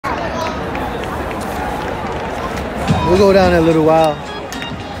We'll go down in a little while.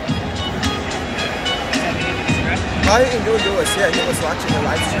 All he can do was here. He was watching the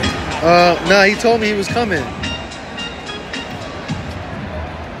live stream. Nah, he told me he was coming.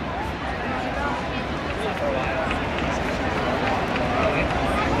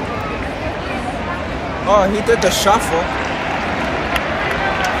 Oh, he did the shuffle.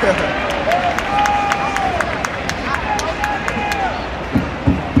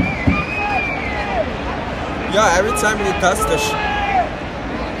 Yeah, every time he does the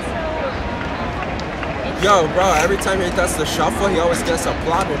every time he does the shuffle, he always gets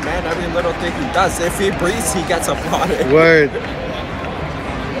applauded, man. Every little thing he does. If he breathes, he gets applauded. Word.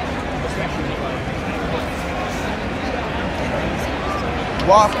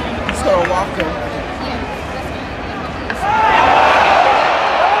 Walk. He's gonna walk him.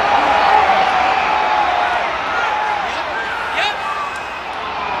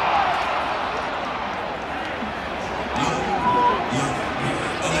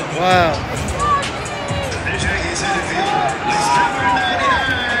 Wow.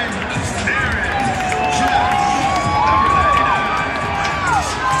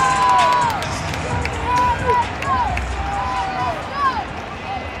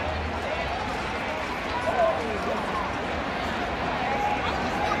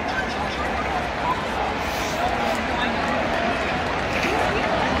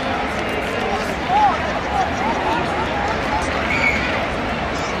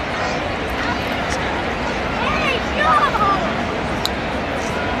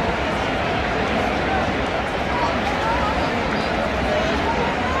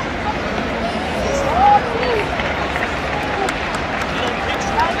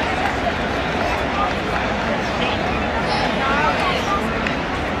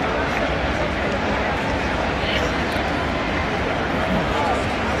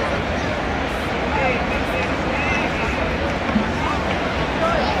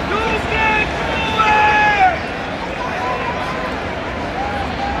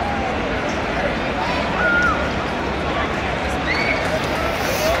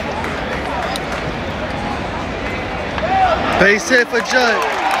 Base hit for Judd.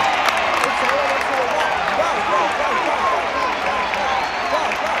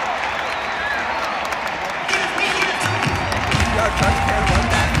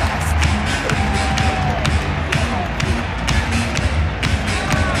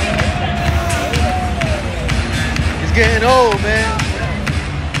 He's getting old, man.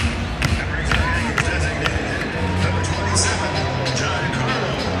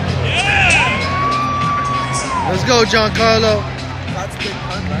 Let's go, Giancarlo. That's big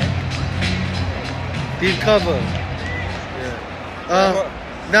pun, right? Deep cover. Yeah.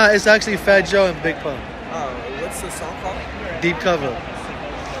 Nah, it's actually Fat Joe and Big Pun. What's the song called? Deep cover.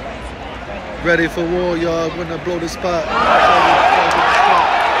 Ready for war, y'all. Gonna blow the spot.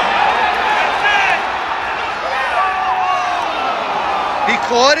 He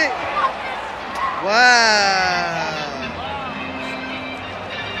caught it? Wow.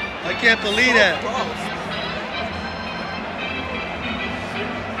 I can't believe that.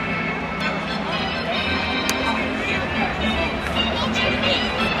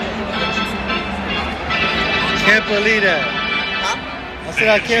 Can't believe that. I said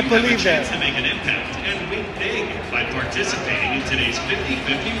I can't believe that. To make an impact and win big by participating in today's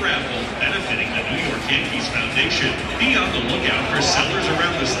 50-50 raffle benefiting the New York Yankees Foundation. Be on the lookout for sellers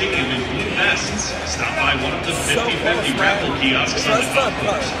around the stadium in blue vests. Stop by one of the 50-50 raffle kiosks on the golf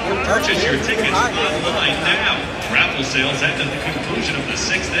course or purchase your tickets online now. Raffle sales end at the conclusion of the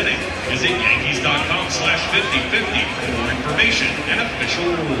 6th inning. Visit Yankees.com/5050 for more information and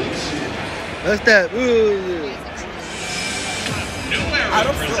official rules. That's that. New Era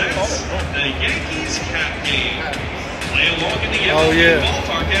presents the Yankees Cap Game. Play along in the MLB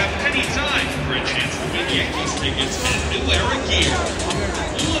ballpark app anytime for a chance to win Yankees tickets and New Era gear.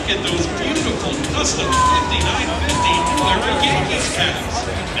 Look at those beautiful custom 5950 New Era Yankees caps.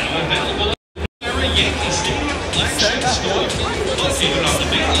 Now available at New Era Yankee Stadium flagship store. Located on the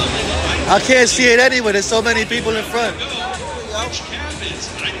main level. I can't see it anyway. There's so many people in front. Which cap is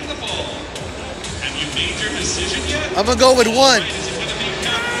hiding the ball? Have you made your decision yet? I'm gonna go with one.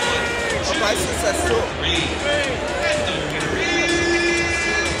 Congratulations,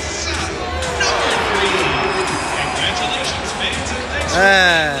 fans, and thanks for the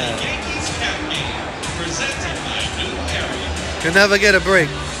Yankees Cap Game, presented by New Era. Can never get a break.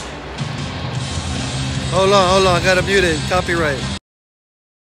 Hold on, I gotta mute it. Copyright.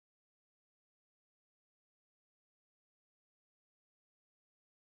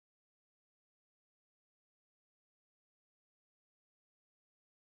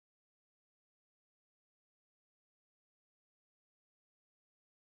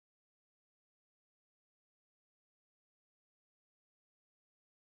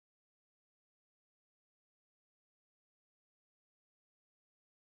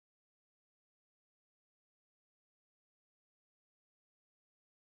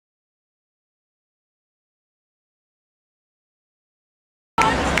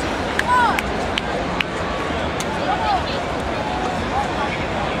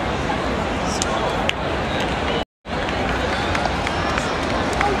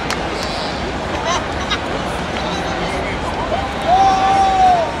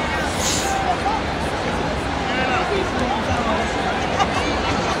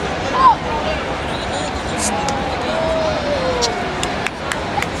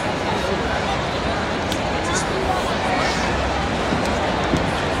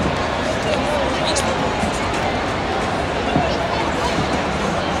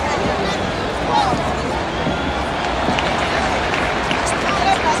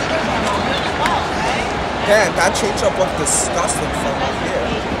 Man, that changeup looked disgusting from up here.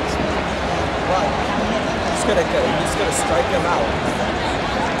 But he's gonna strike him out.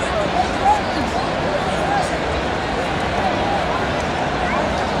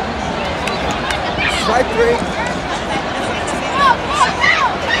 Strike 3.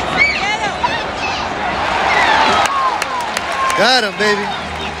 Got him, baby.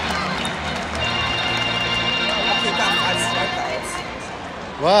 He got 5 strikeouts.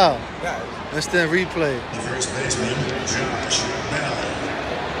 Wow. Yeah. Instant replay. The first baseman, Josh Bell.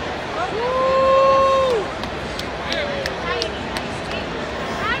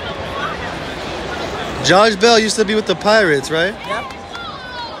 Josh Bell used to be with the Pirates, right? Yep.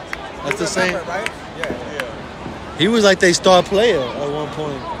 That's the same. Right? Yeah. He was like their star player at one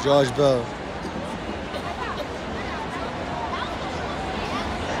point, Josh Bell.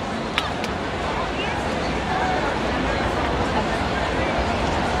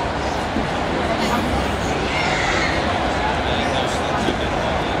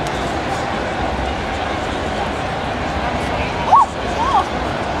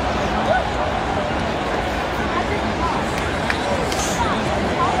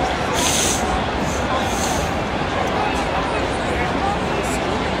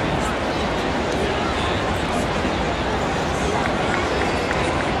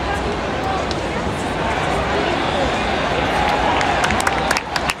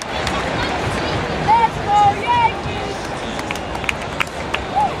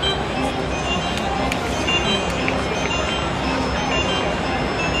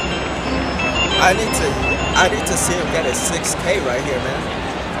 I need to see him get a 6K right here, man.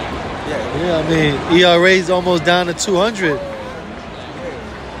 Yeah, I mean, ERA's almost down to 200.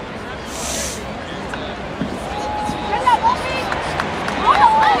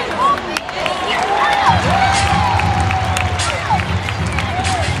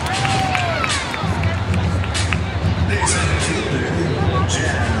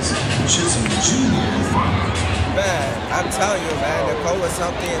 Man, I'm telling you, man, Nicole is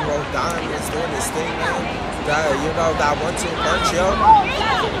something and Rodon is doing this thing, man. That, you know, that 1-2 punch, yo.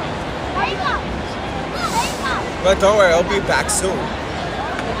 But don't worry, I'll be back soon.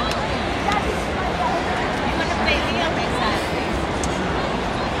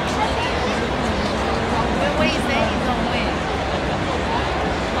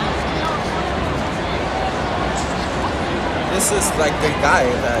 This is like the guy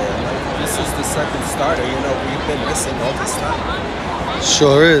that, like, this is the second starter, you know, we've been missing all this time.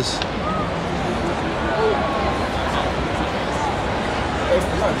 Sure is.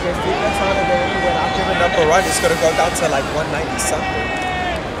 If he gets out of the inning without giving up a run, it's going to go down to like 190 something.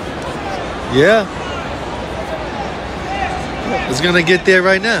 Yeah. It's going to get there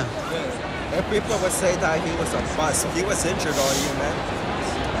right now. Yeah. And people would say that he was a bust. He was injured all year, man.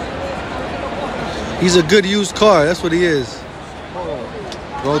 He's a good used car. That's what he is.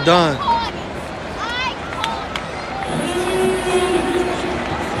 Rodon.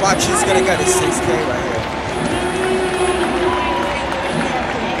 Watch, he's going to get a 6K right here.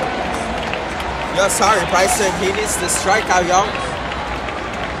 Yo, sorry, Bryson. He needs to strike out, yo.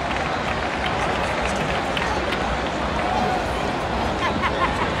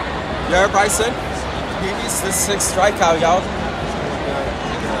 Yeah, Bryson. He needs the 6th strikeout, yo.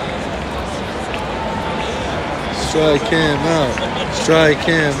 Strike him out. Strike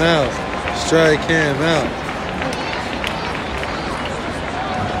him out. Strike him out.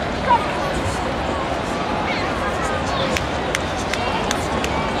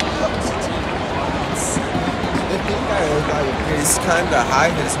 He's kind of high.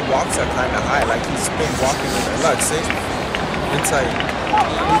 His walks are kind of high. Like he's been walking in the look. See, it's like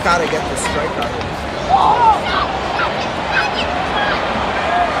you gotta get the strikeout.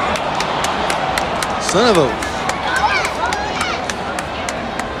 Son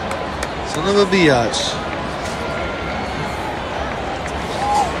of a biatch.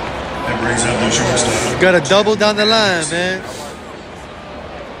 That brings up the shortstop. You got to double down the line, man.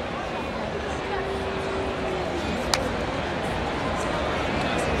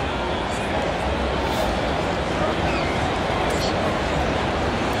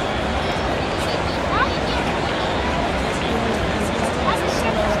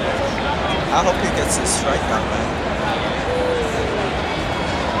 I hope he gets his strikeout, man.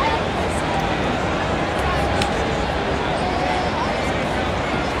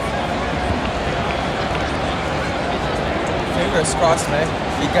 Fingers crossed, man.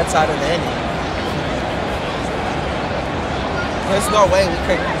 He gets out of the inning. There's no way we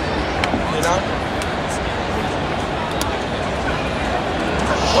could, you know?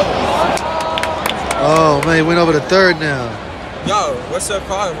 Oh, man, he went over the third now. Yo, what's it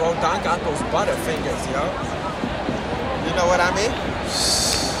called? Rodon got those butterfingers, yo. You know what I mean?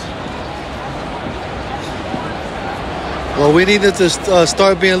 Well, we needed to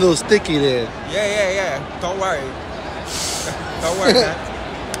start being a little sticky there. Yeah. Don't worry. Don't worry, man.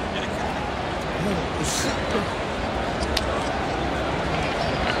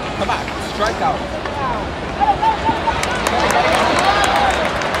 Come on, strike out.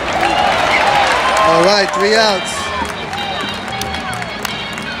 All right, 3 outs.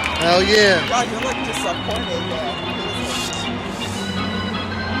 Hell yeah. God, you look disappointed, man.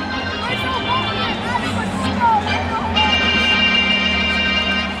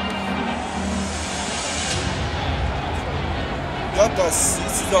 Yo, you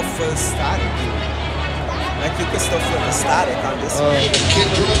still feel static. Like you can still feel the static on this one.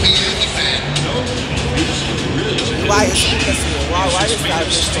 Why is it because why is that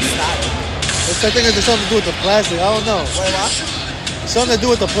just so static? I think it's something to do with the plastic. I don't know. Wait, what? Something to do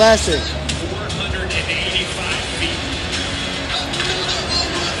with the plastic. 485 feet.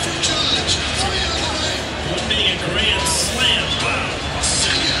 Would be a grand slam. Wow.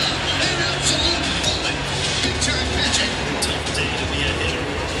 Tough day to be a hitter.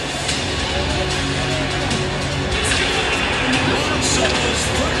 Soto's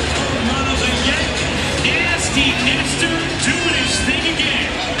first home run as a Yankee. Nasty Nestor doing his thing again.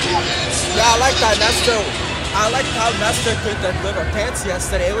 Yeah, I like that Nestor. I like how Nestor did that little dance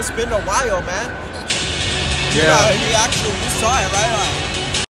yesterday. It's been a while, man. Yeah. You know, he actually, you saw it, right?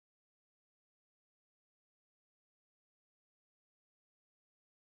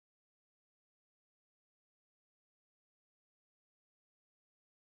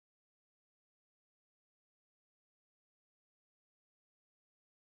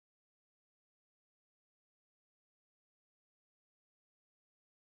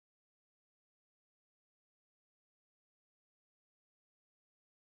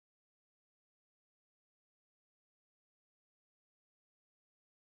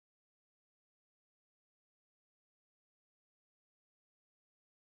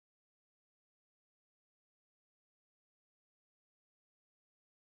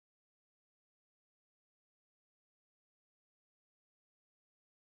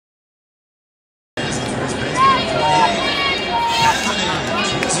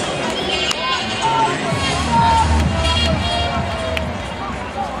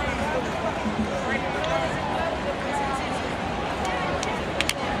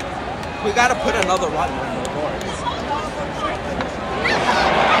 We gotta put another run on the board.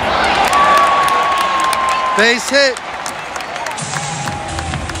 Base hit.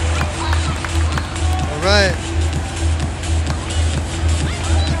 All right.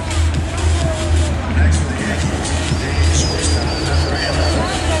 Next for the Yankees, the shortstop, number 11,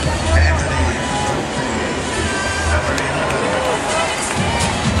 Anthony. Number 11.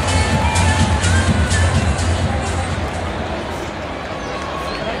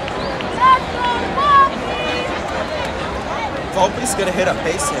 Volpe's gonna hit a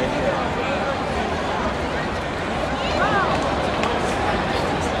base hit here.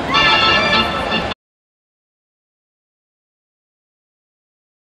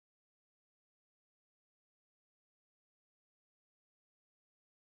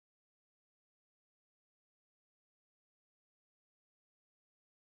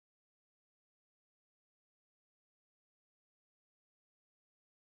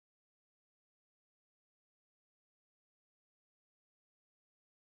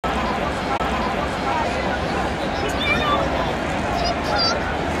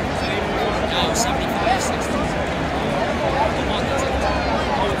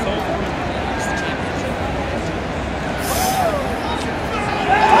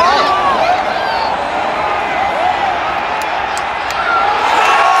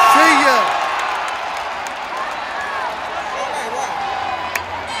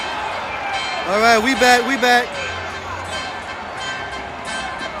 All right, we back.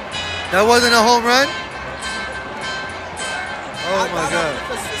 That wasn't a home run? Oh my God.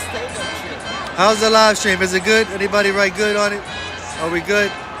 How's the live stream? Is it good? Anybody write good on it? Are we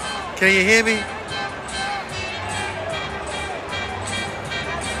good? Can you hear me?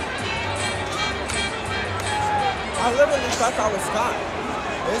 I literally thought that was Scott.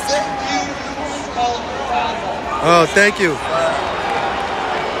 Is it? Oh, thank you.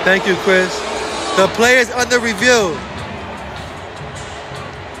 Thank you, Chris. The player's under review.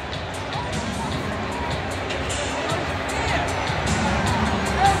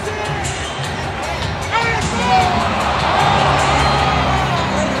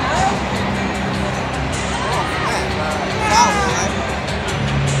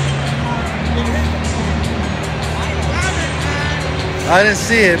 I didn't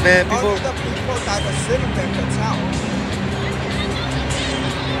see it, man. People. Only the people that were sitting there could tell.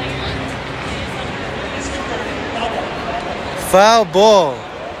 Foul ball.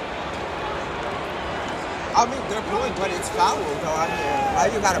 I mean, they're booing, but it's foul, though. I mean, why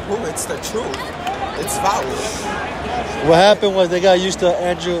you gotta boo? It's the truth. It's foul. What happened was they got used to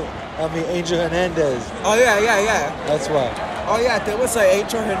Angel Hernandez. Oh, yeah. That's why. Oh, yeah, there was an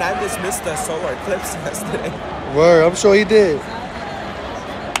Angel Hernandez missed the solar eclipse yesterday. Word, I'm sure he did.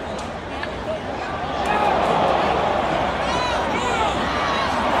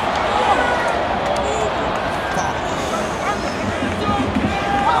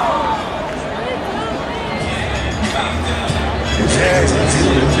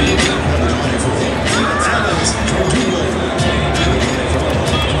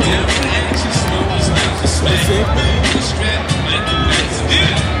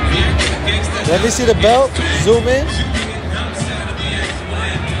 Let me see the belt. Zoom in.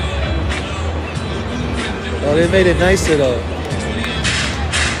 Oh, they made it nicer though.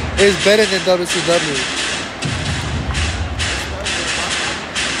 It's better than WCW.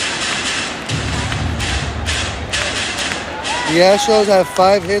 The Astros have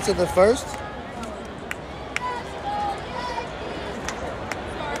 5 hits in the first.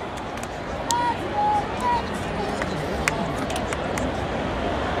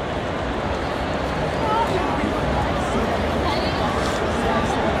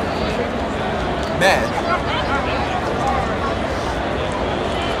 Man,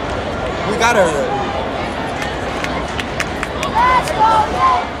 we gotta.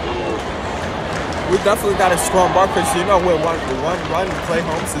 We definitely gotta score more because you know with one run, Clay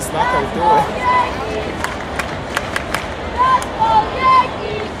Holmes is not gonna do it. Let's go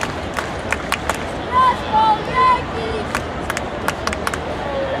Yankees! Let's go Yankees!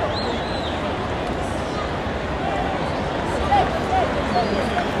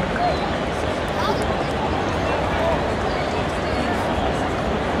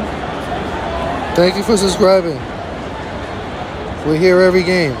 Thank you for subscribing. We're here every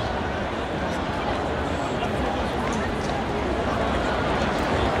game.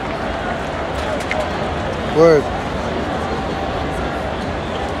 Word.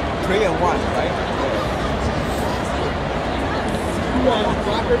 3-1, right?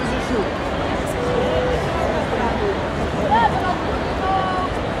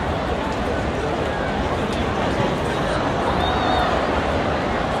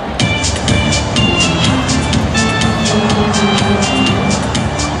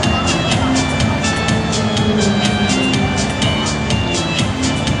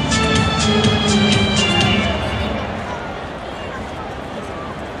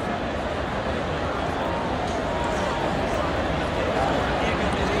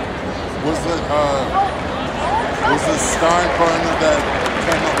 Was it Steinbrenner that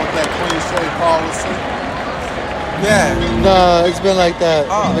came up with that clean shave policy? Yeah. Nah, it's been like that in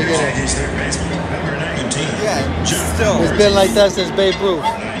the beginning. Yankees third baseman, number 19. Yeah, still. It's been like that since Babe Ruth.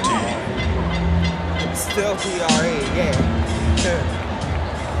 19. Still PRA, yeah.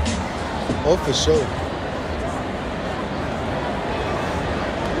 Oh, for sure.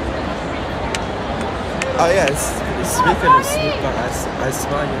 Oh yes. Speaking of Snoop Dogg, I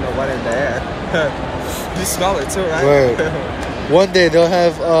smell you know what in the air. You smell it too, right? Word. One day they'll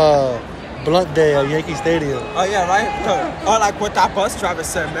have Blunt Day at Yankee Stadium. Oh yeah, right? Or like what that bus driver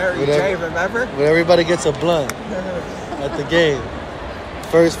said, Mary J, remember? Where everybody gets a blunt at the game.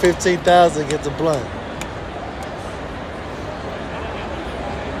 First 15,000 gets a blunt.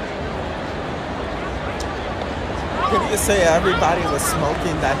 Can you say everybody was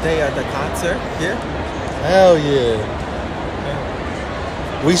smoking that day at the concert here? Hell yeah.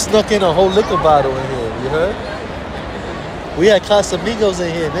 We snuck in a whole liquor bottle in here, you heard? We had Casamigos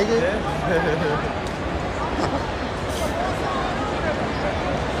in here, nigga.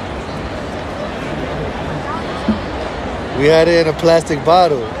 We had it in a plastic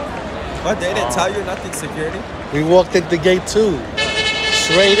bottle. But they didn't tell you nothing, security? We walked in the gate too.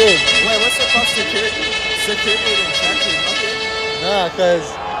 Straight in. Wait, what's it called, security? Security didn't check you, nothing? Nah, because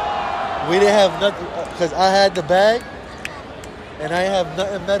we didn't have nothing. Because I had the bag, and I have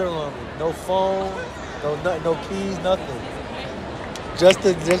nothing metal on me. No phone, no keys, nothing. Just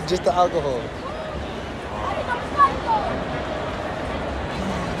the alcohol.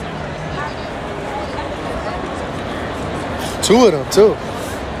 Two of them too.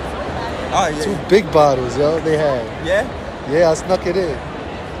 Oh yeah. 2 big bottles, yo. They had. Yeah? Yeah, I snuck it in.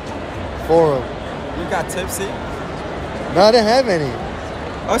 4 of them. You got tipsy? No, I didn't have any.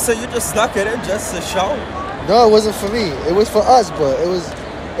 Oh, so you just snuck it in just to show? No, it wasn't for me. It was for us, but it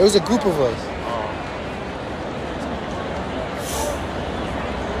was a group of us.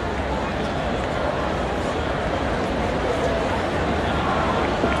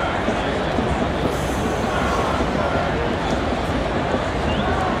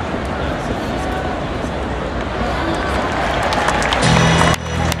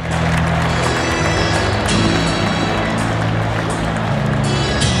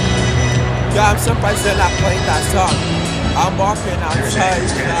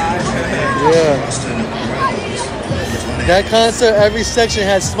 Yeah. That concert, every section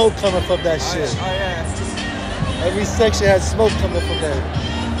had smoke coming from that shit. Oh yeah. Every section had smoke coming from that.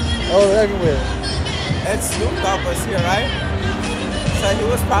 Oh, everywhere. And Snoop Dogg was here, right? So he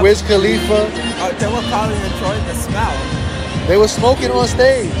was probably. Wiz Khalifa. They were probably enjoying the smell. They were smoking on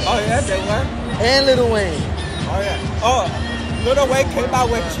stage. Oh yeah, they were. And Lil Wayne. Oh yeah. Oh, Lil Wayne came out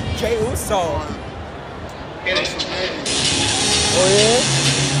with Jay Uso. Oh yeah?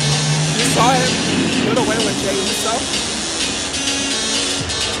 You saw him? Lil Wayne with Jay Uso?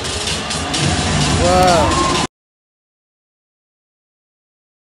 Wow.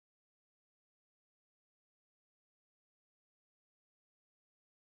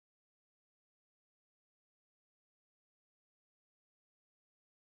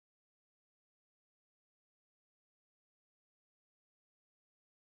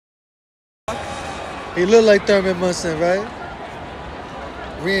 He looked like Thurman Munson, right?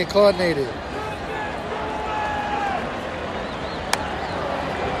 Reincarnated.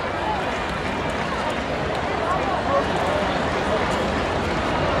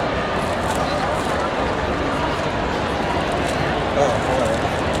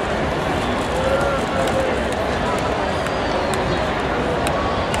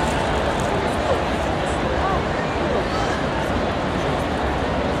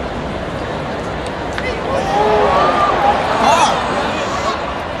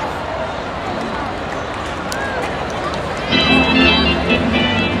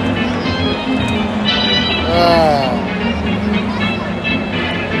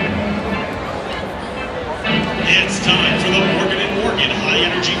 It's time for the Morgan & Morgan High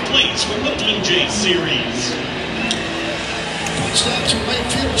Energy Plays from the DJ Series. Punched out to right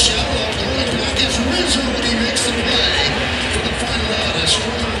field, shallow. Going back is Rizzo, and he makes the play for the final out as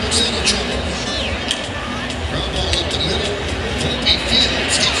Stroman looks out of trouble. Ground ball up the middle. Volpe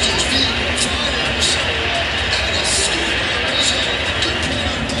fields, gets to his feet, fires. And a score by Rizzo. Good play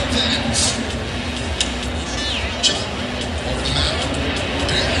on both ends. John over the mound.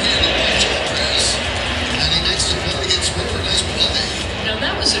 Barehanded by Torres. And he makes the play against River. Nice play. Now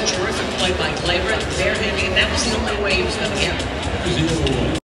that was a terrific play by Gleyber, barehanding, and that was the only way he was going to get it. Here's the other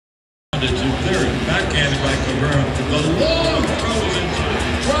one. It's in third, backhanded by Cabrera. The long throw is in third.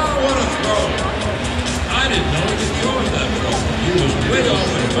 Wow, what a throw! I didn't know he could throw it that throw. He was way off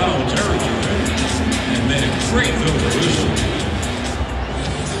in foul territory and made a great throw to Rizzo.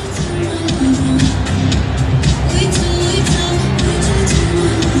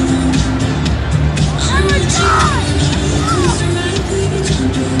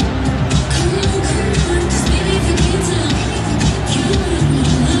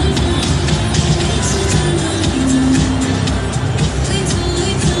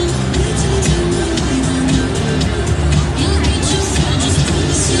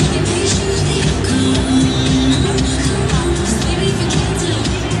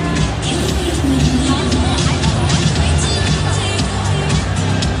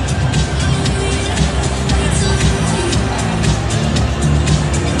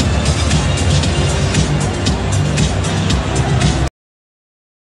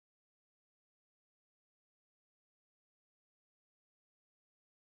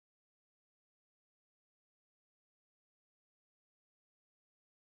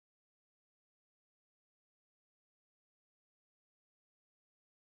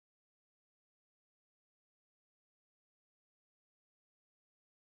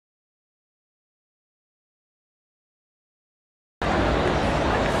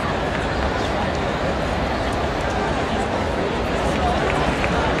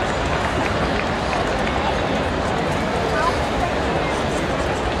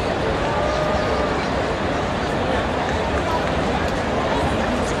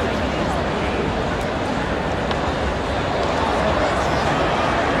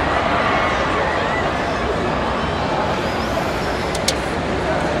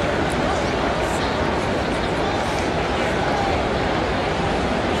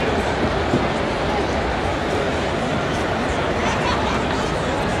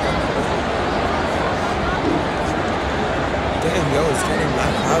 Damn, yo, it's getting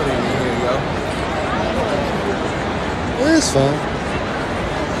black out in here, yo. It's fine.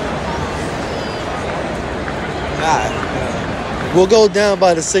 Nah. We'll go down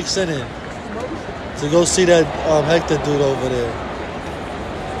by the 6th inning to go see that Hector dude over there.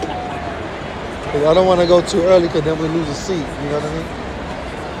 'Cause I don't want to go too early because then we lose a seat. You know what I mean?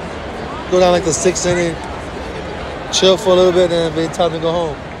 Go down like the 6th inning, chill for a little bit, and then be time to go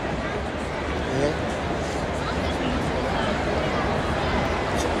home. Yeah.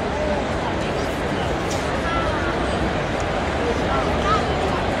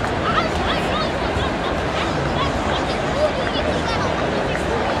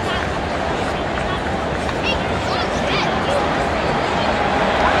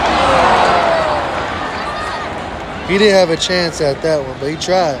 He didn't have a chance at that one, but he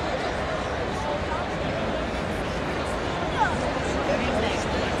tried.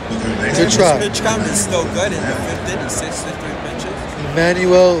 Good try. His pitch count is still good in the 5th inning, 63 pitches.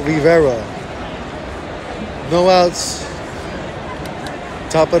 Emmanuel Rivera. No outs.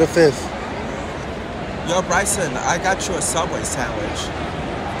 Top of the 5th. Yo, Bryson, I got you a Subway sandwich.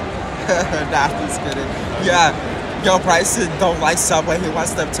 Nah, I'm just kidding. Yeah. Yo, Bryson don't like Subway. He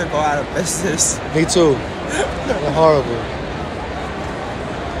wants them to go out of business. Me too. They're horrible.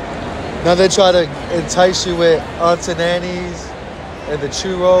 Now they try to entice you with Auntie Nanny's and the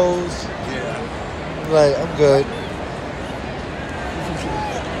churros. Yeah. Like, I'm good.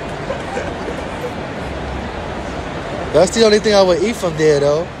 That's the only thing I would eat from there,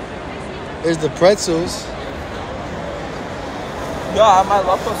 though, is the pretzels. Yo, at my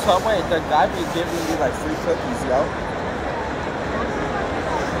local Subway, the guy be giving me like free cookies, yo.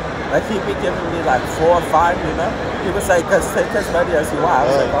 Like, he be giving me like 4 or 5, you know? He was like, take as many as you want. I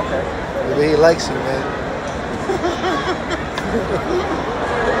was like, okay. Maybe he likes you, man.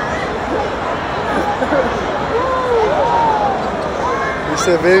 He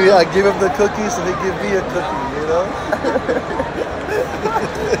said, maybe I give him the cookies and they give me a cookie, you know?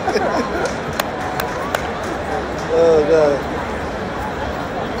 Oh, God.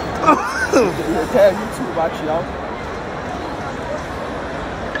 Damn, you too much, yo.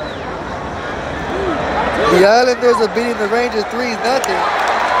 The Islanders are beating the Rangers 3-0.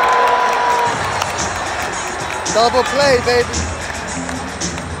 Double play, baby.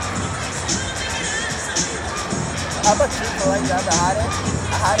 How about Chick-fil-A? You ever had it?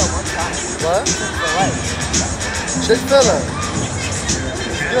 I had it one time. What? Chick-fil-A. Chick-fil-A.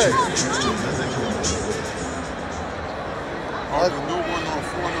 It's good. Oh, the new one on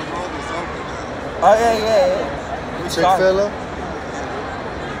 400 Road is open now. Oh, yeah. Chick-fil-A.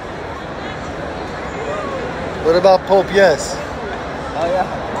 What about Pope Yes? Oh, yeah.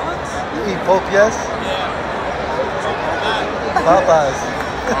 You eat Pope Yes? Popeyes.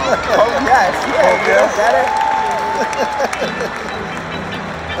 Oh, yes. Yeah, Pope you Yes? don't get it?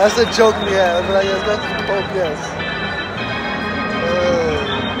 That's a joke we have. I'm like, that's Pope Yes.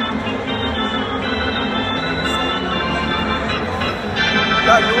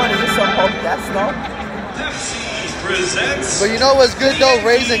 Yo, you want to use some Pope Yes, though? Presents But you know what's good though?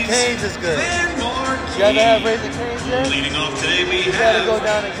 Raising Cane's is good. You ever have Raising Cane's yet? Leading off today, we You gotta have go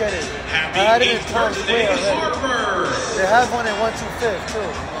down and get it. Happy I had it in 8th Times birthday, Square already. Harper. They have one in 125th too.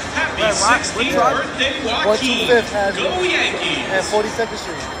 Happy Wait, what? 16th Which one? birthday, Joaquin. 125th has Go it. Yankees. And 42nd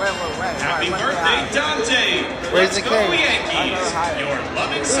Street. Wait. Happy birthday, Dante. Let's Raising go Cane's. Yankees. You're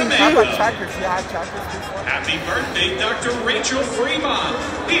loving How about Samantha. checkers? You had checkers before? Happy birthday, Dr. Rachel Fremont.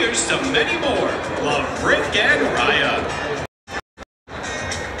 Here's to many more. Love, Rick and Raya.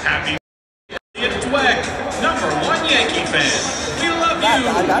 Happy birthday, Dweck, #1 Yankee fan. We love you.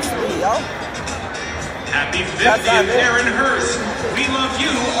 That's me, yo. Happy 50th, Aaron Hurst. We love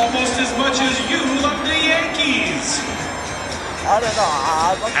you almost as much as you love the Yankees. I don't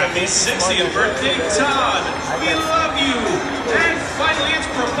know. Happy 60th birthday, Todd. We love you. And finally, it's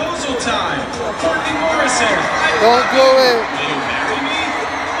proposal time. Courtney Morrison. Don't do it. Will you marry me?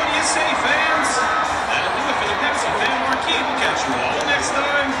 What do you say, fans? That'll do it for the Pepsi Fan Marquee. We'll catch you all next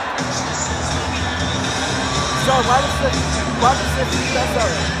time. So, why was this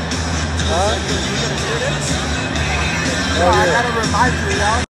already? Huh? You gonna do this? Oh, I yeah. gotta remind you,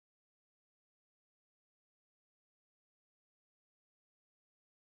 yo.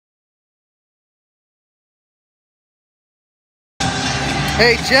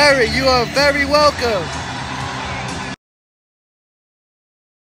 Hey Jared, you are very welcome.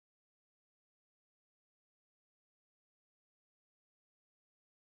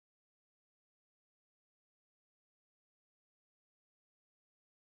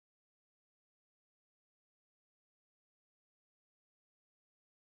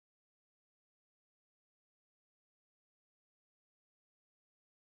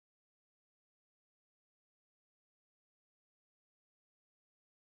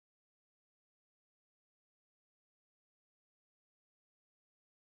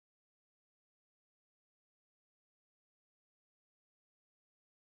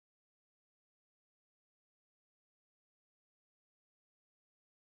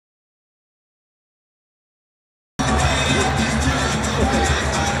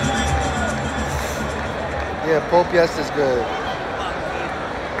 Yeah, Pope Yes is good.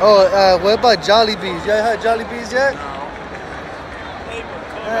 Oh, what about Jollibees? You ever had Jollibees yet? No.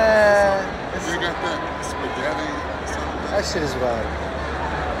 It's, They got that spaghetti or something. that shit is wild.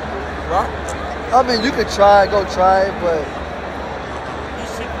 What? I mean, you could try it, go try it, but You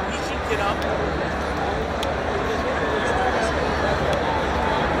should get up.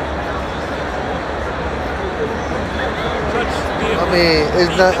 mean,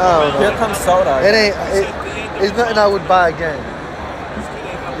 it's not. I don't know. Here comes soda. It ain't. It's nothing I would buy again.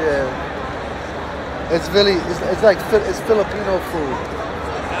 Yeah. It's really. It's like it's Filipino food.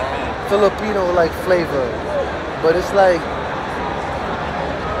 Filipino like flavor, but it's like.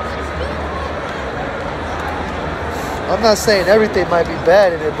 I'm not saying everything might be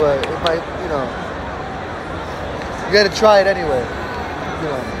bad in it, but it might, you know. You gotta try it anyway. You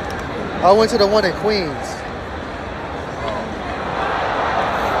know. I went to the one in Queens.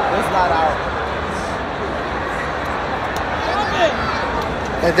 It's not out.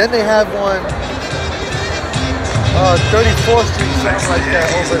 And then they have one 34th Street, something like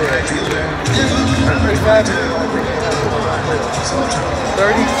that over there.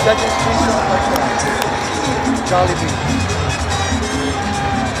 32nd Street, something like that. Jolly Bee.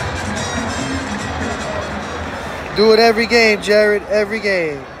 Do it every game, Jared. Every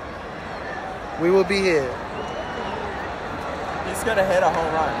game. We will be here. He's gonna hit a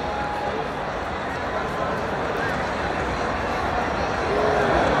home run.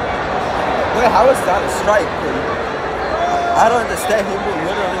 Wait, how is that a strike? I don't understand. He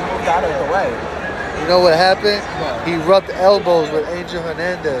literally moved out of the way. You know what happened? What? He rubbed elbows with Angel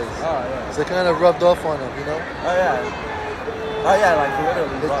Hernandez. Oh, yeah. So it kind of rubbed off on him, you know? Oh, yeah. Oh, yeah, like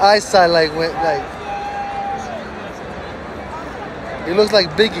literally. His eyesight like went like... He looks like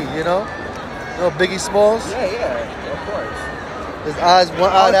Biggie, you know? You know Biggie Smalls? Yeah, yeah, of course. His eyes,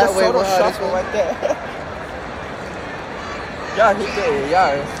 one eye that way, one eye this shuffle way. right there. Yeah, he did,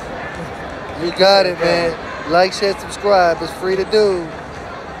 yeah. You got it, man. Like, share, subscribe. It's free to do.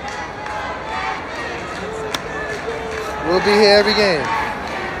 We'll be here every game.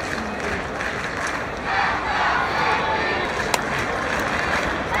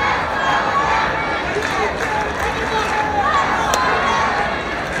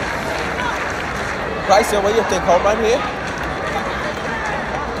 Bryson, what do you think? Home run here?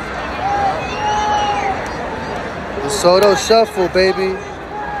 The Soto Shuffle, baby.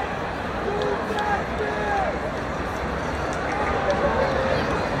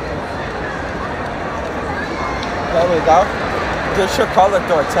 There we go. They should call it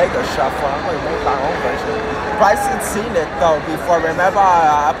the Ortega Shuffle. I'm going to make my own version. Bryson's seen it though before. Remember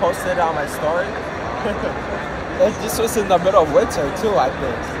I posted it on my story? This was in the middle of winter too, I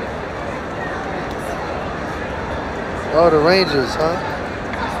think. Oh, the Rangers, huh?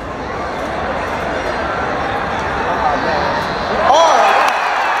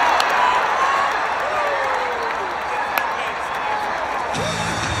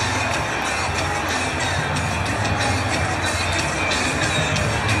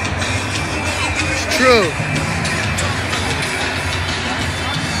 True.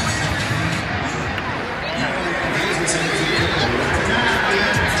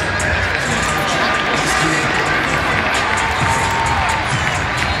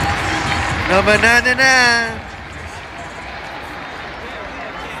 Number 99.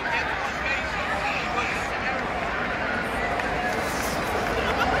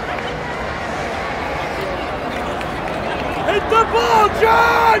 Hit the ball,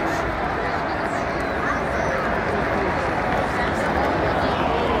 Judge!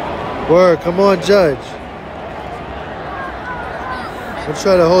 Word, come on, Judge. We'll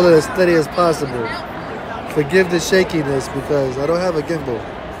try to hold it as steady as possible. Forgive the shakiness because I don't have a gimbal.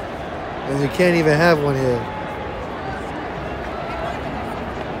 And you can't even have one here.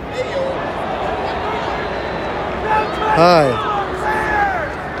 Hi.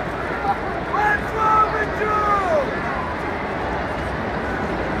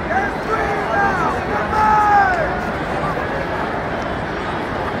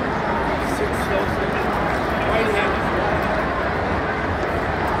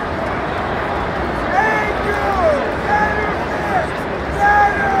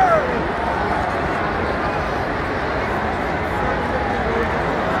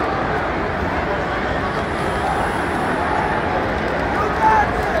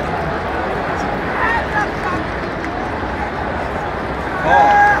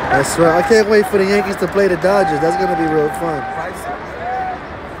 That's right. I can't wait for the Yankees to play the Dodgers. That's going to be real fun.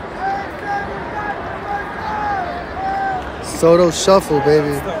 Soto Shuffle,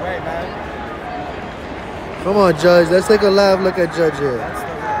 baby. Come on, Judge. Let's take a live look at Judge here.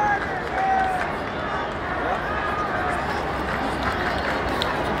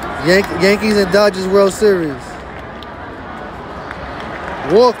 Yankees and Dodgers World Series.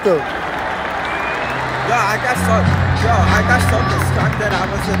 Walked them. I got so distracted I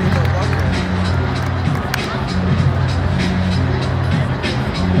wasn't even looking.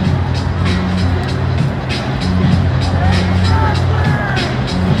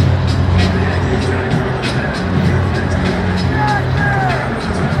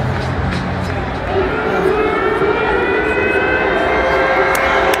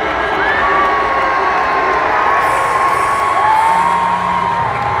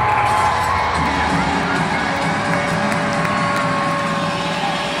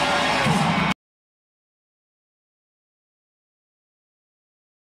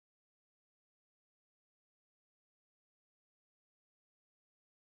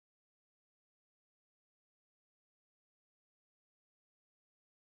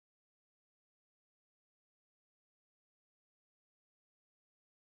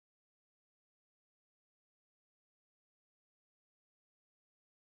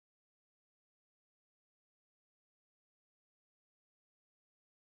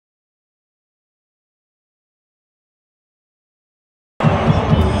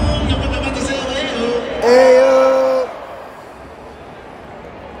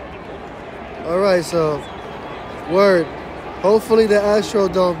 All right, so word. Hopefully the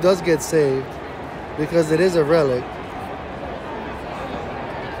Astrodome does get saved because it is a relic.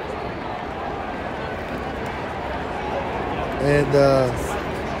 And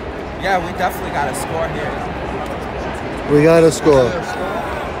yeah, we definitely got to score here. We got to score.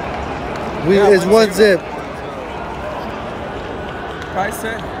 It's 1-0. Price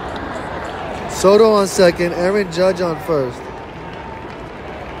it. Soto on second, Aaron Judge on first.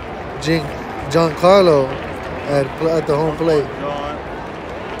 Giancarlo at the home plate.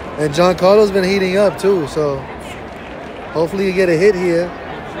 And Giancarlo's been heating up too, so hopefully you get a hit here.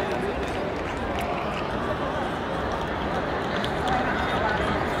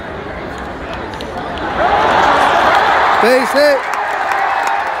 Base hit.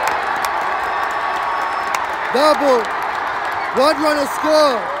 Double. One runner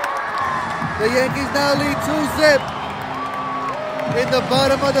score. The Yankees now lead 2-0 in the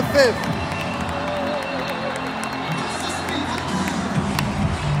bottom of the 5th.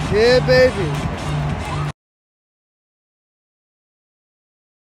 Yeah, baby.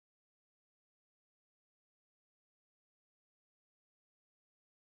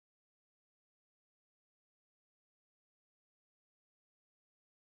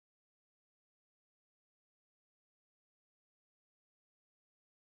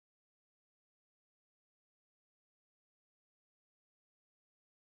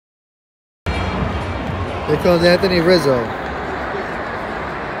 Here comes Anthony Rizzo.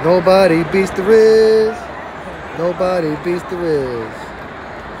 Nobody beats the Riz. Nobody beats the Riz.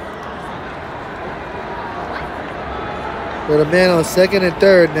 With a man on second and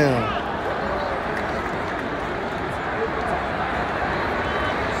third now.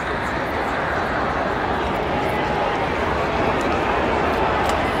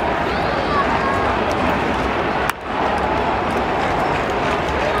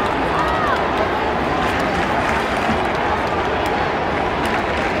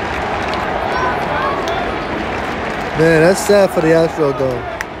 Man, that's sad for the Astrodome.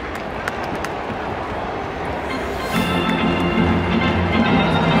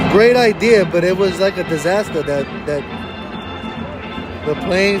 Great idea, but it was like a disaster. That the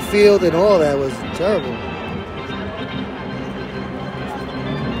playing field and all that was terrible.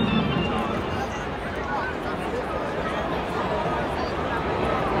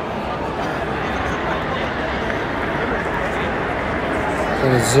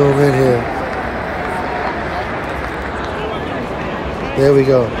 Gonna zoom in here. There we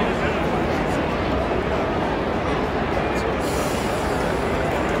go.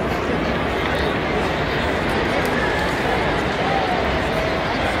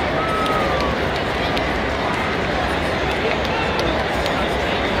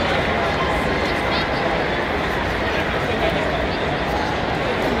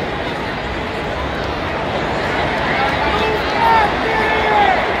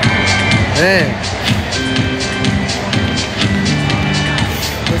 Man.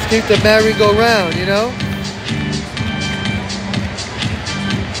 Let's keep the merry-go-round, you know?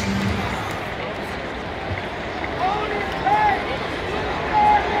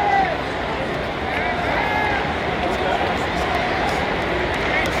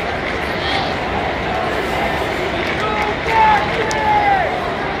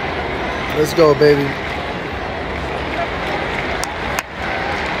 Let's go, baby.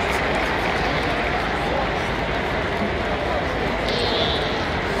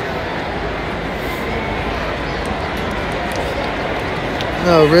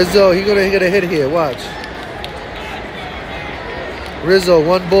 No, Rizzo, he gonna hit here. Watch. Rizzo,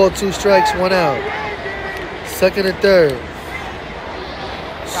 1 ball, 2 strikes, 1 out. Second and third.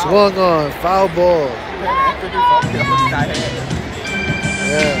 Swung on, foul ball.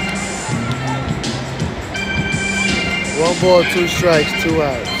 Yeah. 1 ball, 2 strikes, 2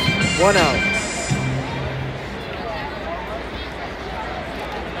 outs. 1 out.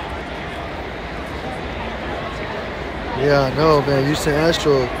 Yeah, I know, man. Houston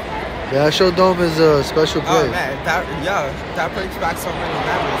Astro. The Astrodome is a special place. Oh, man. That brings back so many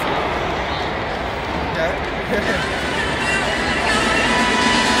memories. Okay.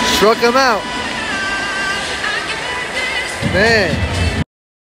 Struck him out. Man.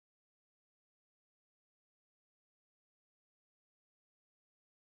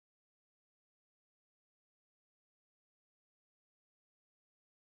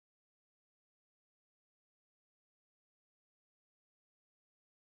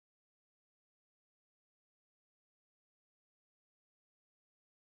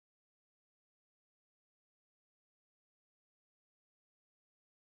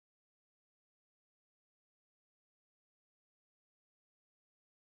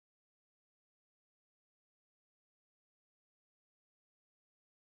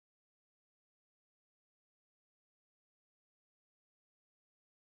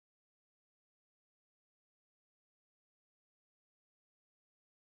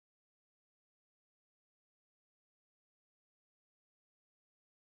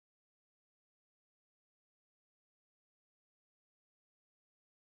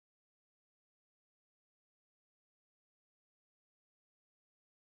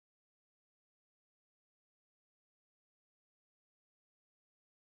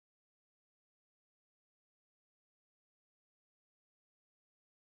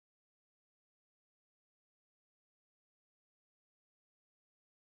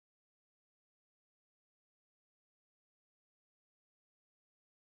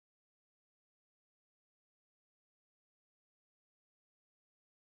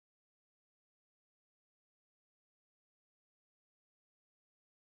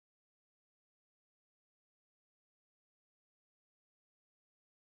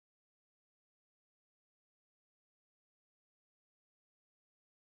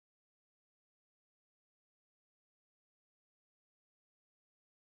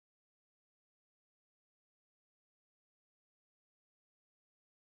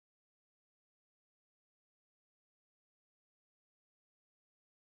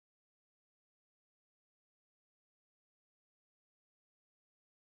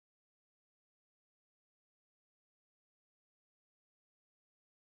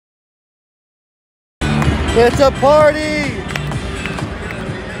 It's a party!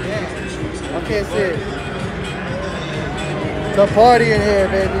 I can't see it. It's a party in here,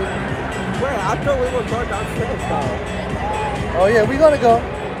 baby. Wait, I thought we were going downstairs though. Oh yeah, we gotta go.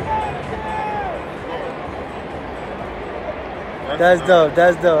 That's dope.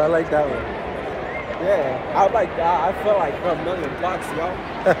 That's dope. I like that one. Yeah, I like that. I feel like $1 million, yo.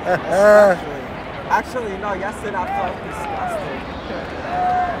 Actually, no, yesterday I felt disgusting.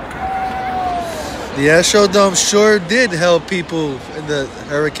 The Astrodome sure did help people in the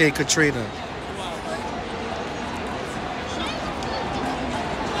Hurricane Katrina.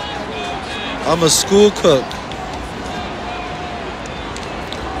 I'm a school cook.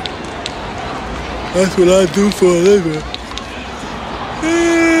 That's what I do for a living.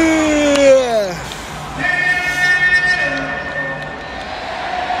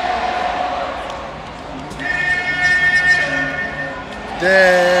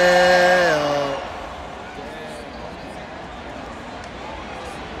 Damn.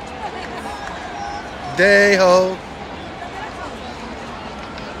 Day-ho.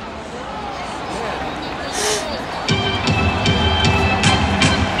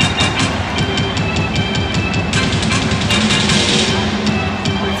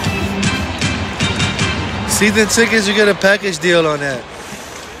 Season tickets, you get a package deal on that.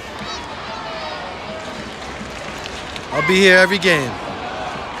 I'll be here every game.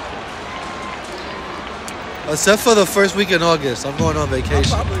 Except for the first week in August. I'm going on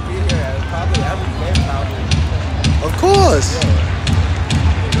vacation. I'll probably be here probably every game, probably. Of course. Yeah.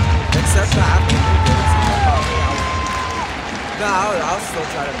 Except for after the games. No, I'll still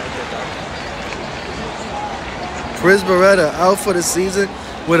try to make it though. Chris Beretta out for the season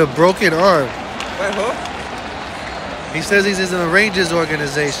with a broken arm. Wait, who? He says he's in the Rangers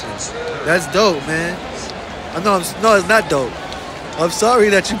organization. That's dope, man. No, it's not dope. I'm sorry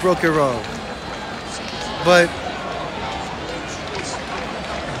that you broke your arm. But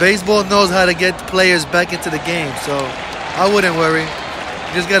baseball knows how to get players back into the game, so I wouldn't worry.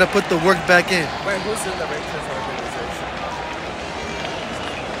 You just got to put the work back in. Wait, who's in the Rangers organization?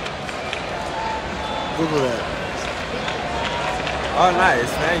 Google that. Oh, nice,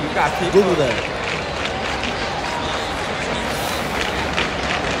 man. You got people. Google that.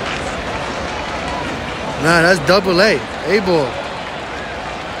 Nah, that's double A. A-ball.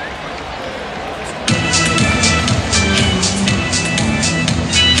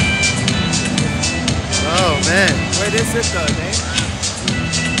 Oh, man. Wait, is it the name?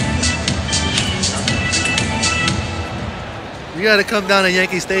 You got to come down to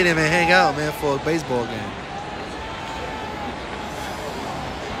Yankee Stadium and hang out, man, for a baseball game.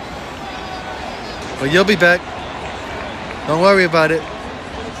 But you'll be back. Don't worry about it.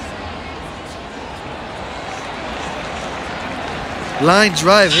 Line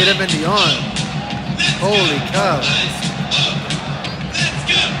drive, hit him in the arm. Holy cow.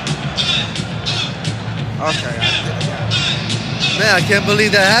 Okay, Man, I can't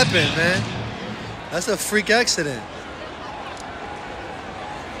believe that happened, man. That's a freak accident.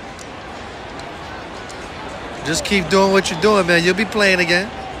 Just keep doing what you're doing, man. You'll be playing again.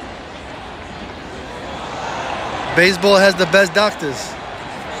 Baseball has the best doctors.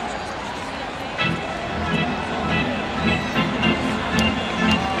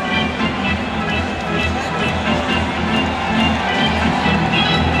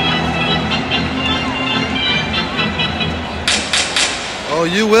 Oh,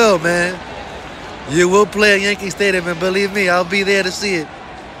 you will, man. You will play at Yankee Stadium, and believe me, I'll be there to see it.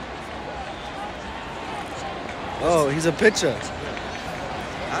 Oh, he's a pitcher.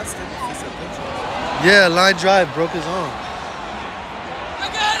 That's the piece of picture. Yeah, line drive, broke his arm. I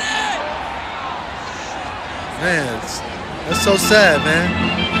got it! Man, that's so sad, man.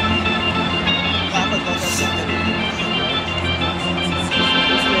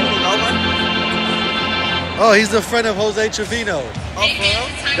 Oh, he's the friend of Jose Trevino. Oh, for real?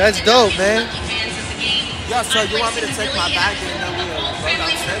 That's dope, man. Yeah, so you want me to take my bag and then we go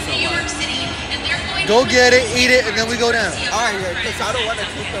downstairs or what? Go get it, eat it, and then we go down. All right, yeah, because I don't want to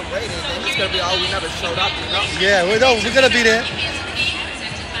keep them waiting. Then it's going to be, oh, we never showed up, you know? Yeah, we're going to be there.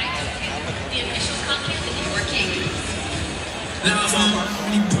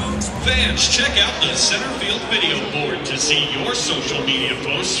 Fans, check out the center field video board to see your social media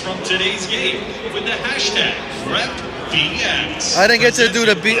posts from today's game with the hashtag RepVX. I didn't get to do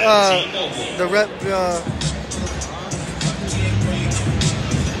the rep.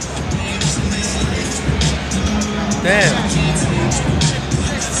 Damn.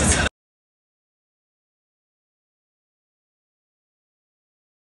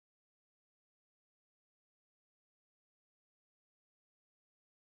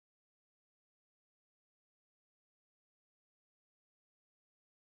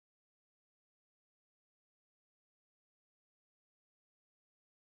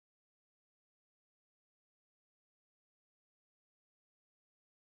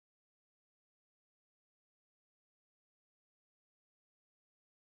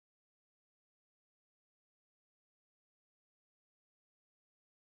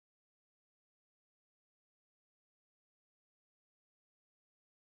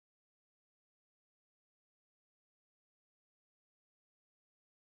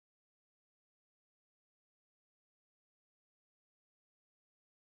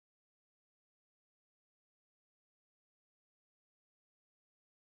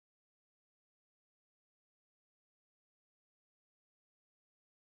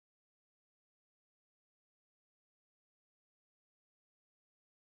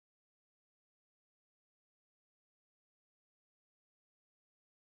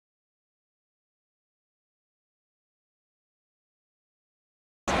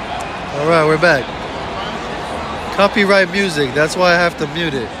 All right, we're back. Copyright music. That's why I have to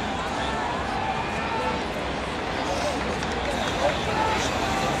mute it.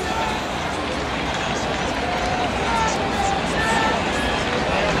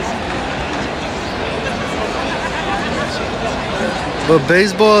 But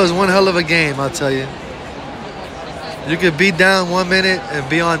baseball is one hell of a game, I'll tell you. You could be down 1 minute and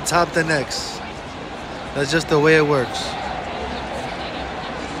be on top the next. That's just the way it works.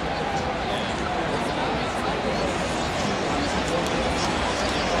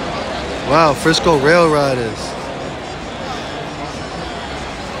 Wow, Frisco Rail Riders.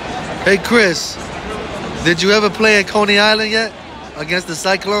 Hey, Chris, did you ever play at Coney Island yet against the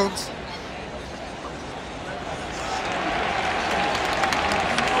Cyclones?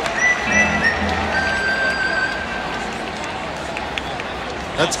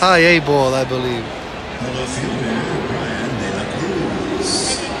 That's high A ball, I believe.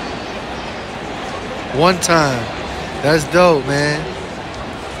 One time. That's dope, man.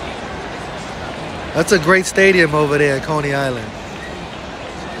 That's a great stadium over there at Coney Island.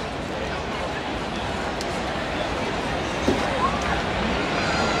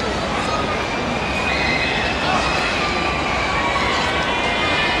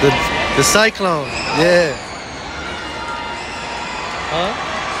 The Cyclone, yeah. Huh?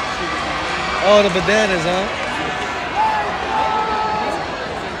 Oh, the bananas, huh?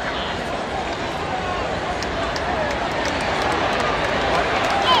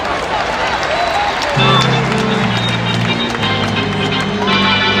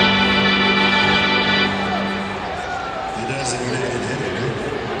 The designated hitter,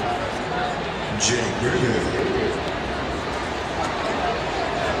 Jake Berger.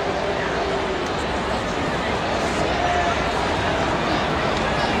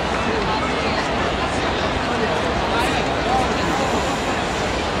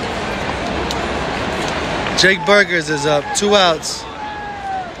 Jake Burgers is up, 2 outs,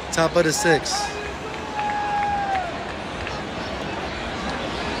 top of the 6th.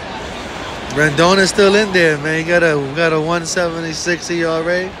 Rendon's still in there, man. He got a 176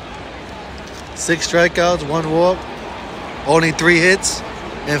 ERA, 6 strikeouts, 1 walk, only 3 hits,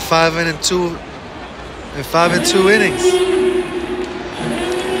 and 5 and 2 innings.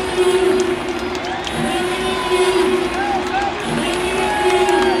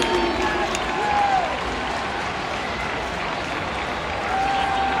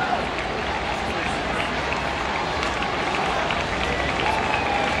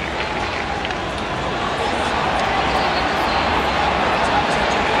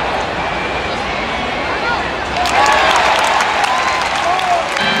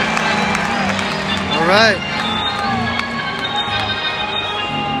 Right.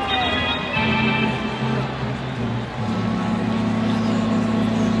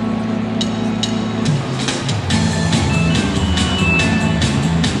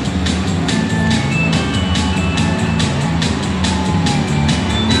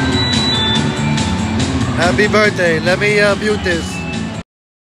 Happy birthday. Let me mute this.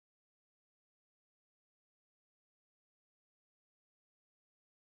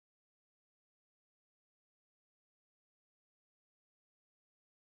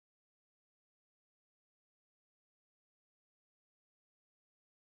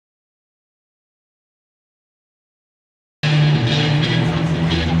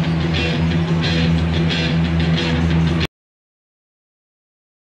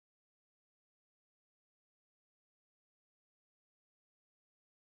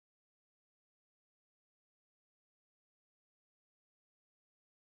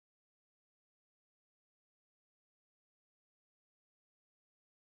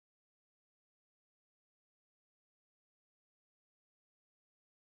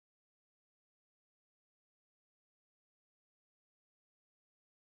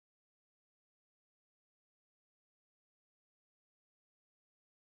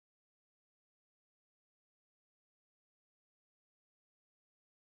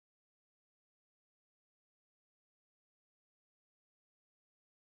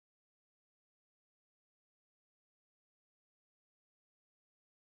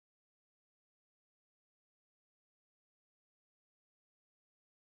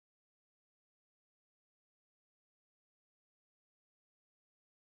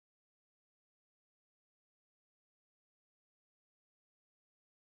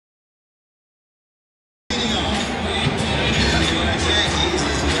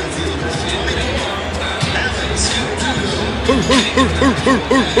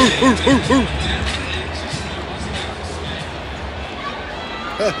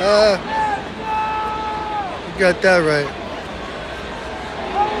 You got that right.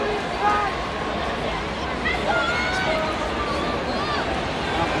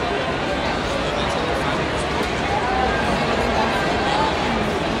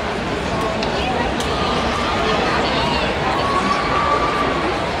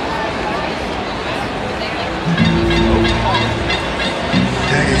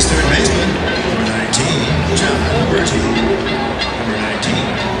 Yankees third baseman, number 19, John Bertie. Number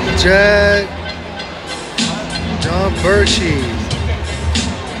 19. John Bertie.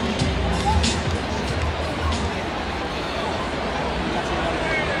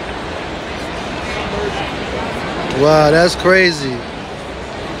 Wow, that's crazy.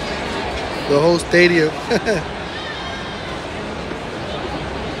 The whole stadium.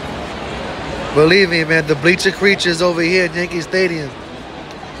 Believe me, man, the bleacher creatures over here at Yankee Stadium,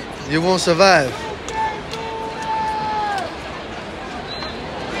 you won't survive.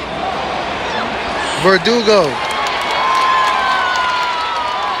 Verdugo.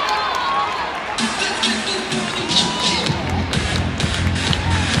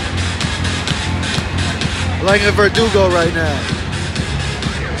 Like a Verdugo right now.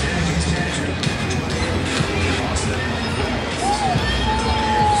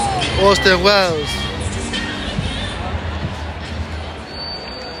 Austin Wells.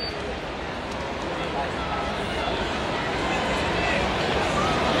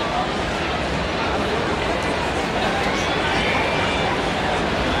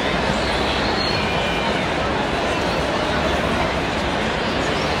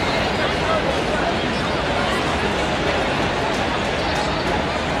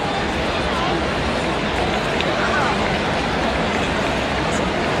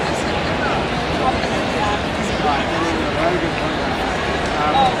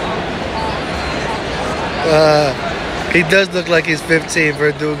 He does look like he's 15,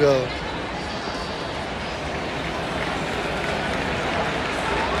 Verdugo.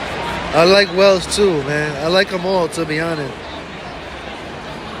 I like Wells too, man. I like them all, to be honest.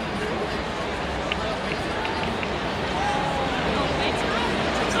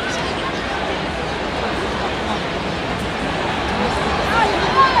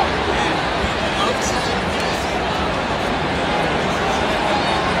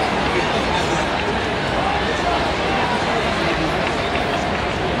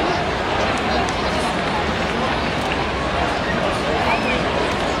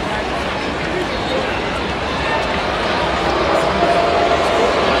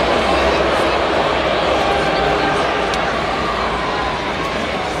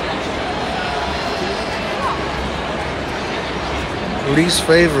 Least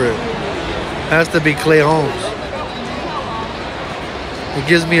favorite has to be Clay Holmes. He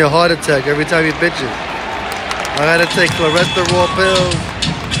gives me a heart attack every time he pitches. I gotta take cholesterol pills,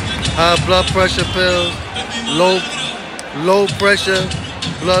 high blood pressure pills, low pressure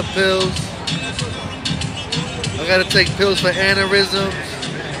blood pills. I gotta take pills for aneurysms,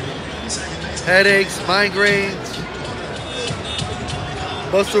 headaches, migraines,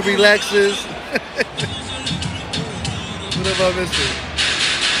 muscle relaxers. What am I missing?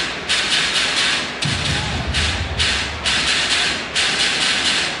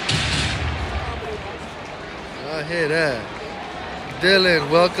 I hear that. Dylan,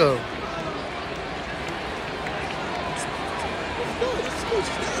 welcome.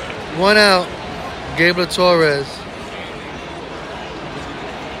 One out. Gabriel Torres.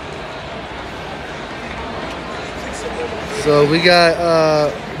 So we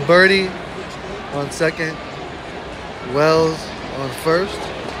got Birdie on second. Wells on first,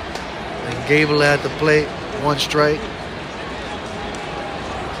 and Gable at the plate, one strike.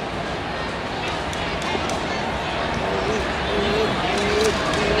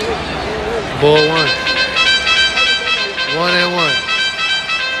 Ball one. 1-1.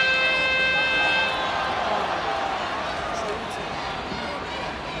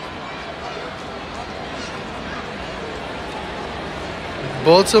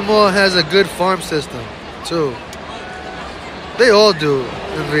 Baltimore has a good farm system, too. They all do,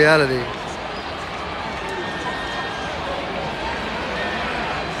 in reality.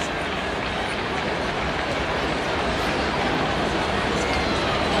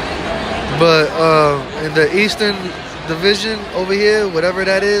 But in the Eastern Division over here, whatever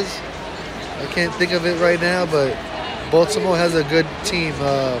that is, I can't think of it right now, but Baltimore has a good team,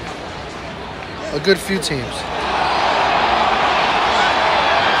 a good few teams.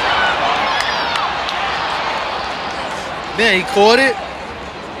 Man, he caught it.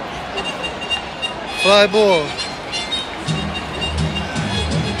 Fly ball.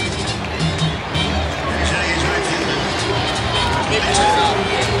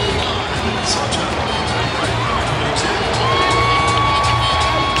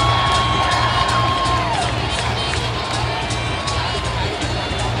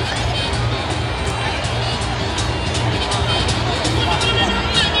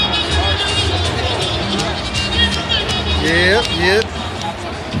 Yep.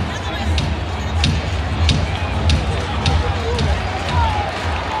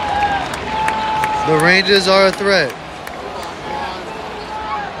 The Rangers are a threat.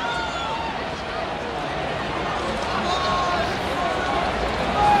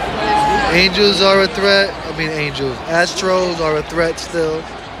 Angels are a threat. I mean, Angels. Astros are a threat still,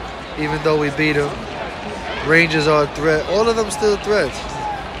 even though we beat them. Rangers are a threat. All of them still threats.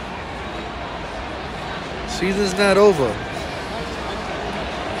 Season's not over.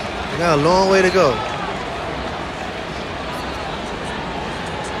 We got a long way to go.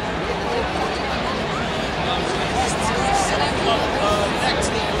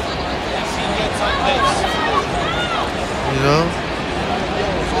 You know?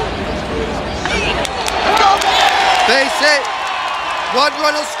 Base hit. One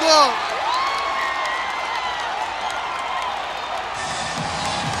run will score.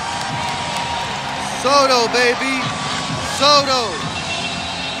 Soto, baby. Soto.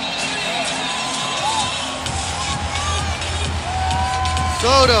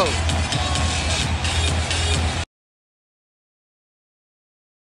 Soto.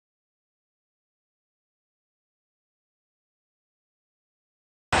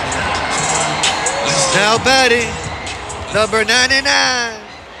 Now batting, number 99,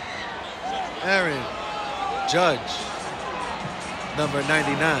 Aaron Judge, number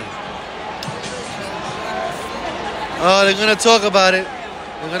 99. Oh, they're going to talk about it.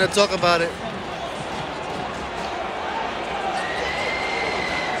 They're going to talk about it.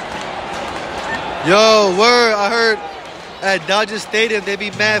 Yo, word, I heard at Dodger Stadium, they be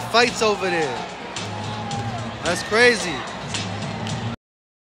mad fights over there. That's crazy.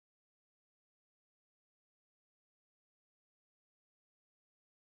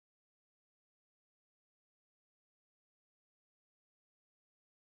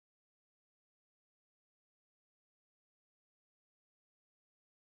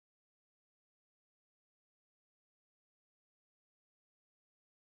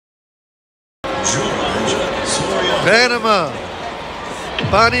 Panama,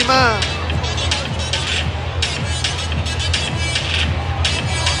 Panama.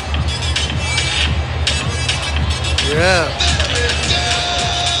 Yeah.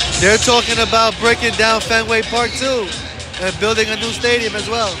 They're talking about breaking down Fenway Park too and building a new stadium as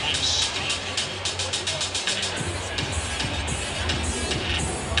well.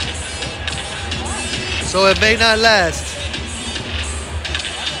 So it may not last.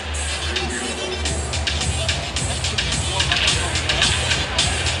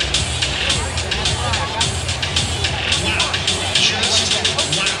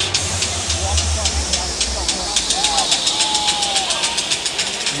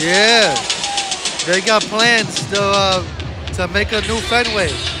 Yeah, they got plans to make a new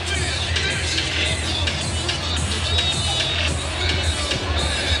Fenway.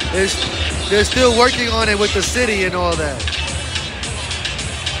 They're still working on it with the city and all that.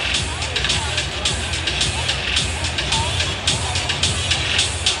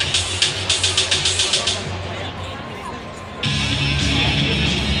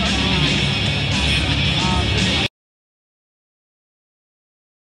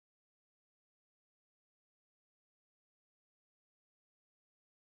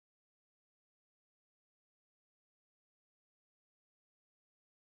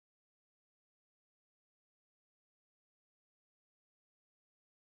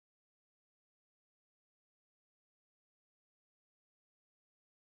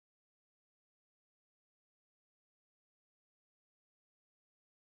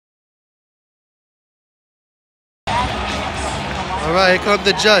 All right, here comes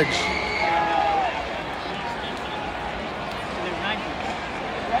the judge.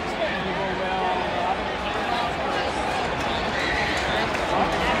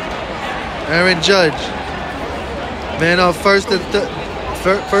 Aaron Judge, man on first and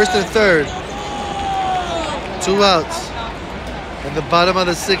third. 2 outs in the bottom of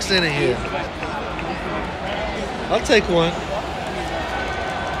the 6th inning here. I'll take one.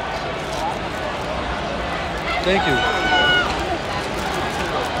 Thank you.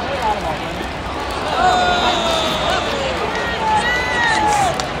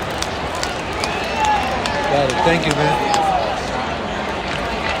 Got it. Thank you, man.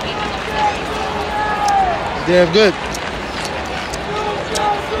 Damn good.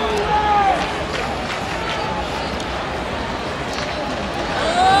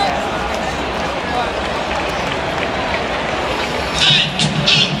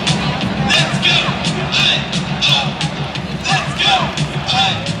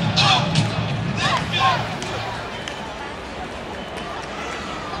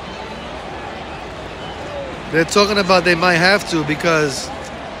 They're talking about they might have to because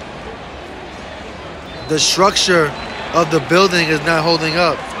the structure of the building is not holding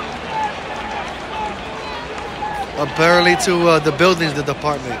up. Apparently to the buildings, the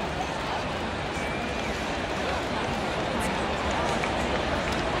department.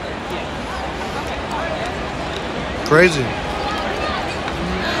 Crazy.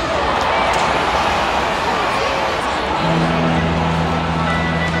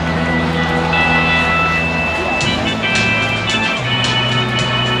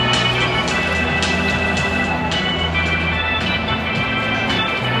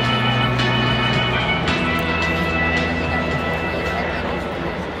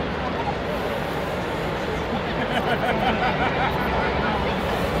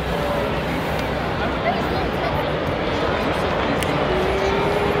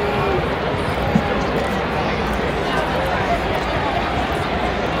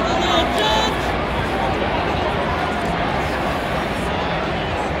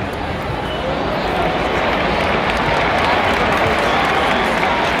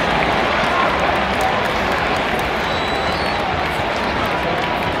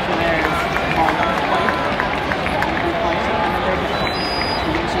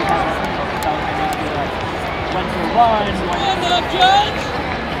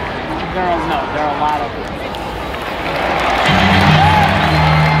 Girls, no, there are a lot of them.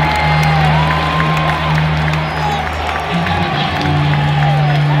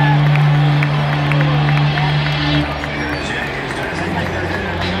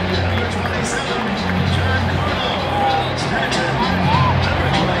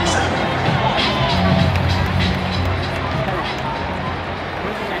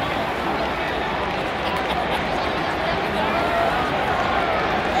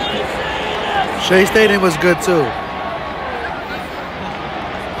 Shea Stadium was good too.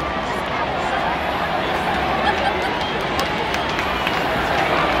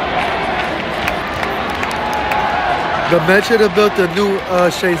 The Mets should have built a new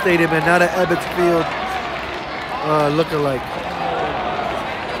Shea Stadium and not an Ebbets Field look-alike.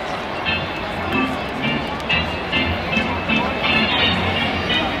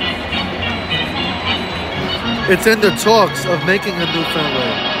 It's in the talks of making a new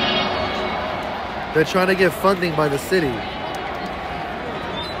Fenway. They're trying to get funding by the city.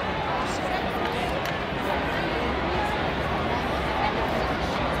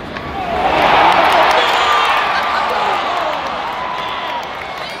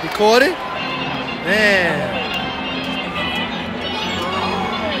 You caught it? Man.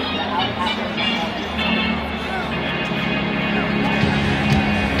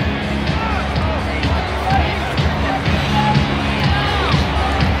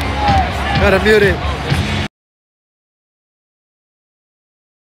 Gotta mute it.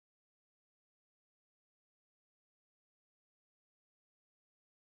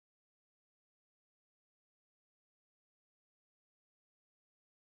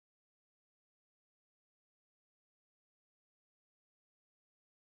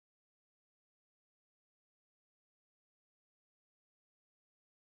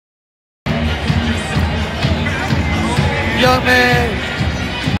 Young man.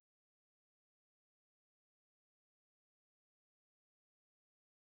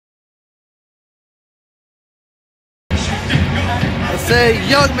 I say,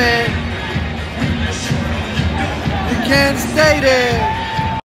 young man, you can't stay there.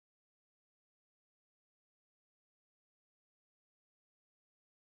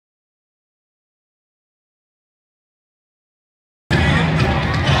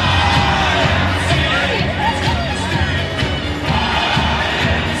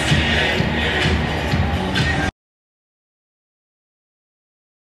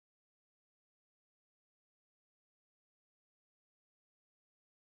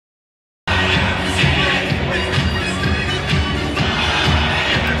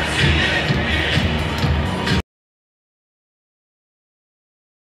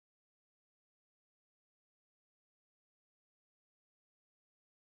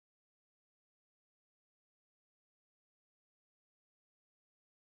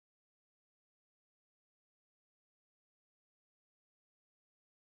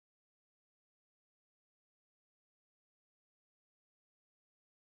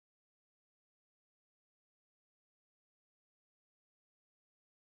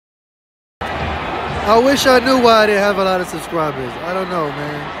 I wish I knew why I didn't have a lot of subscribers. I don't know,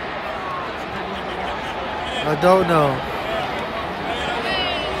 man. I don't know.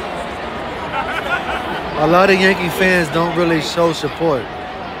 A lot of Yankee fans don't really show support.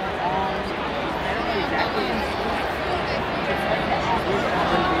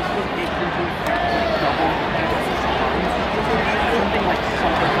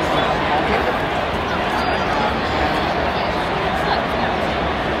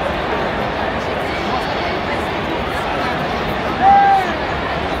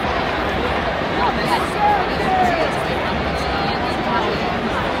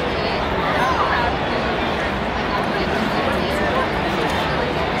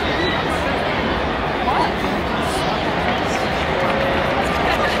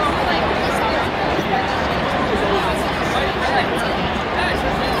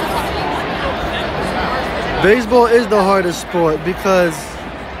 Baseball is the hardest sport because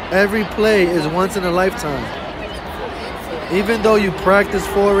every play is once in a lifetime. Even though you practice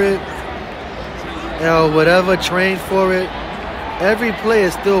for it, or whatever, train for it, every play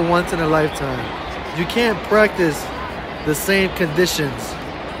is still once in a lifetime. You can't practice the same conditions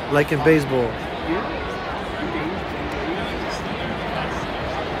like in baseball.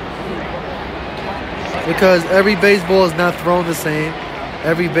 Because every baseball is not thrown the same.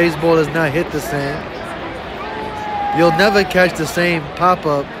 Every baseball is not hit the same. You'll never catch the same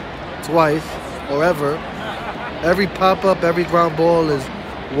pop-up twice or ever. Every pop-up, every ground ball is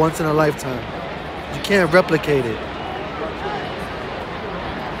once in a lifetime. You can't replicate it.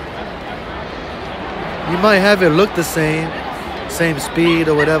 You might have it look the same speed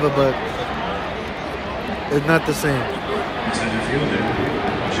or whatever, but it's not the same. Center fielder,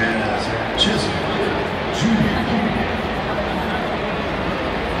 Jazz Chisholm Jr.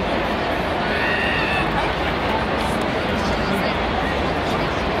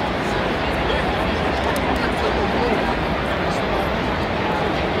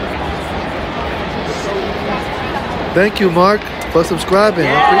 Thank you, Mark, for subscribing. I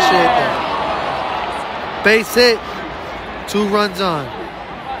appreciate that. Base hit. 2 runs on.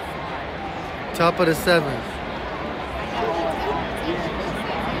 Top of the 7th.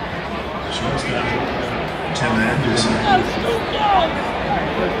 Shortstop, Tim Anderson.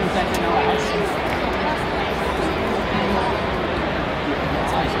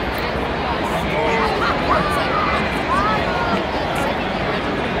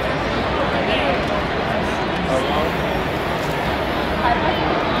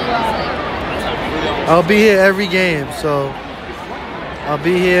 I'll be here every game, so I'll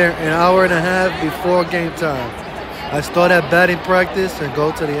be here an hour and a half before game time. I start at batting practice and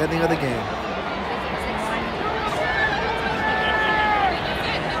go to the ending of the game.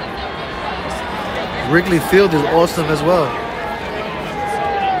 Wrigley Field is awesome as well.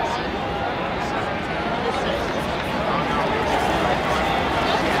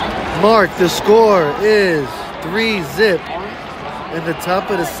 Mark, the score is 3-0 in the top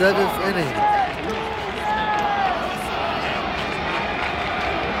of the 7th inning.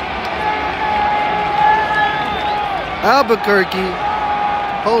 Albuquerque,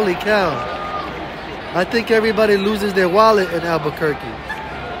 holy cow. I think everybody loses their wallet in Albuquerque.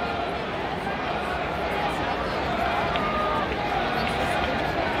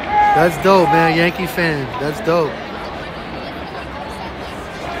 That's dope, man. Yankee fan. That's dope.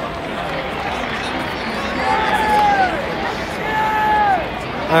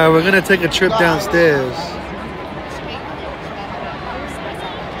 All right, we're going to take a trip downstairs.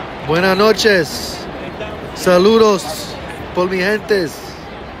 Buenas noches. Saludos por mi gentes.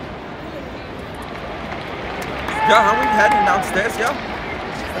 Yo, how we heading downstairs, yo?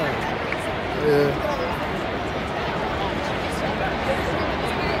 Yeah.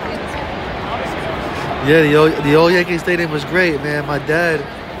 Yeah, the old Yankee Stadium was great, man. My dad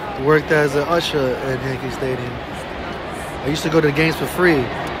worked as an usher at Yankee Stadium. I used to go to the games for free.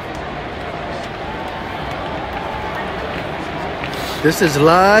 This is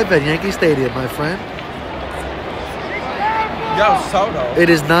live at Yankee Stadium, my friend. Yo, Soto. It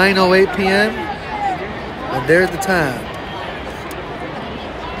is 9:08 p.m. and there's the time.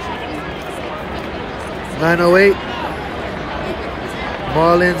 9:08.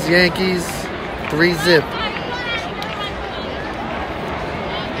 Marlins, Yankees, 3-0.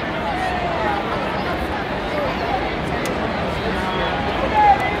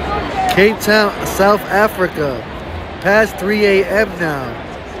 Cape Town, South Africa. Past 3 a.m.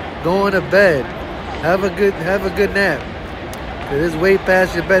 now. Going to bed. Have a good nap. It is way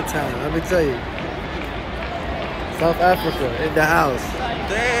past your bedtime, let me tell you. South Africa in the house.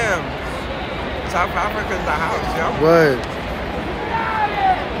 Damn. South Africa in the house, yo. Word.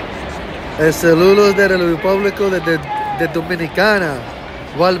 El saludos de la República de Dominicana.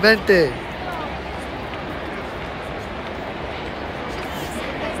 Igualmente.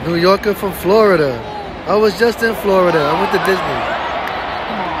 New Yorker from Florida. I was just in Florida. I went to Disney.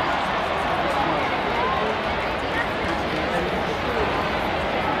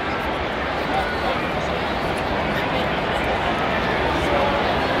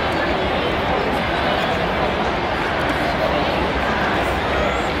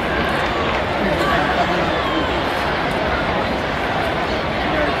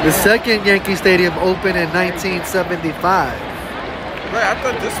 The second Yankee Stadium opened in 1975. Wait, I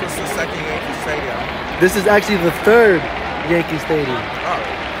thought this was the second Yankee Stadium. This is actually the third Yankee Stadium. Oh.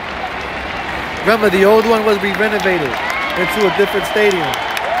 Remember, the old one was re-renovated into a different stadium.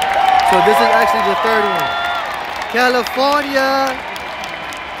 So this is actually the third one. California!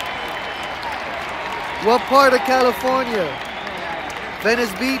 What part of California?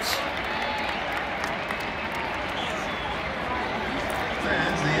 Venice Beach?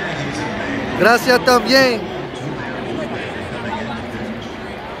 Gracias también.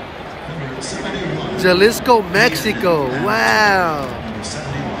 Jalisco, Mexico. Wow.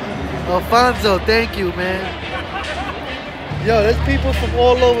 Alfonso, thank you, man. Yo, there's people from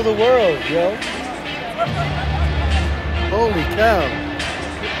all over the world, yo. Holy cow.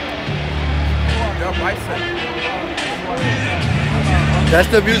 That's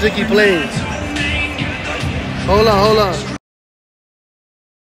the music he plays. Hold on, hold on.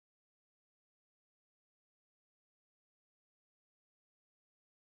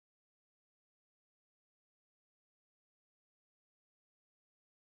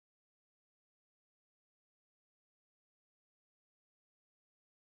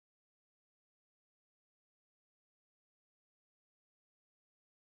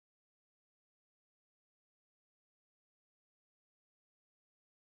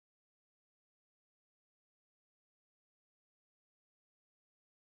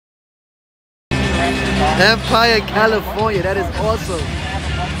 Empire, California. That is awesome.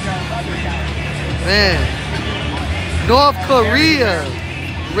 Man. North Korea.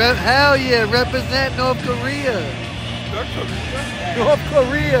 Hell yeah. Represent North Korea. North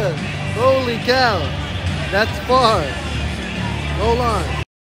Korea. Holy cow. That's far. Hold on.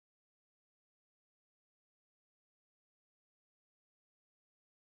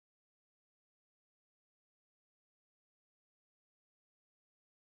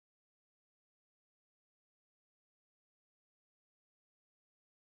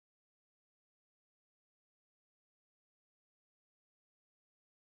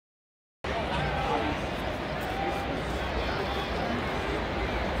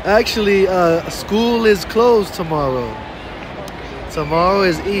 Actually, school is closed tomorrow. Tomorrow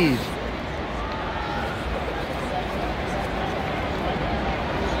is Eve.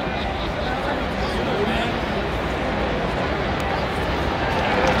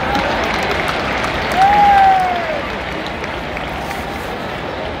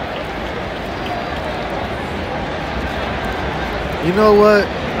 You know what?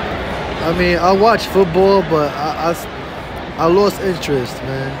 I mean, I watch football, but I lost interest,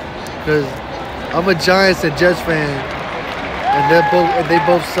 man, because I'm a Giants and Jets fan, and they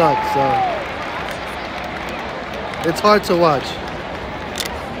both suck, so it's hard to watch.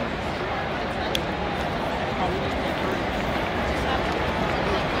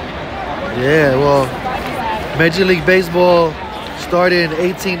 Yeah, well, Major League Baseball started in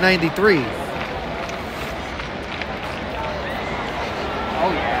 1893.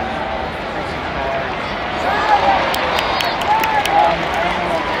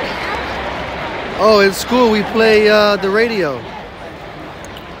 Oh, in school we play the radio.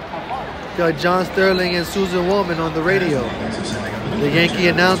 Got John Sterling and Susan Woman on the radio. The Yankee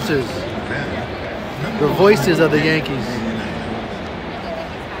announcers. The voices of the Yankees.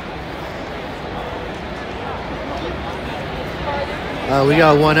 We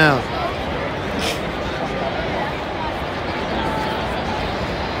got one out.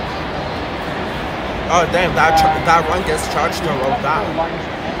 Oh damn! That run gets charged to Rodon.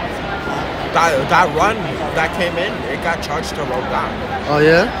 That run that came in, it got charged to Rodon. Oh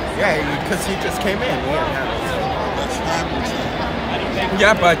yeah? Yeah, because he just came in.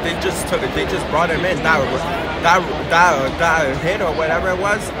 Yeah, but they just brought him in. That hit or whatever it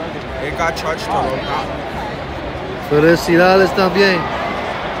was, it got charged to Rodon. Felicidades también.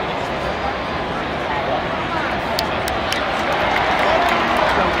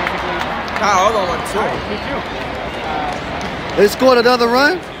 That other one too. They scored another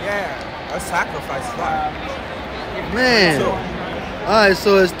run? Yeah. A sacrifice fly. Man. Alright,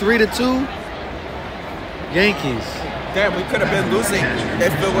 so it's 3-2. Yankees. Damn, we could have been losing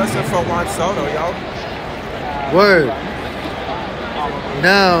if it wasn't for Juan Soto, yo. Word.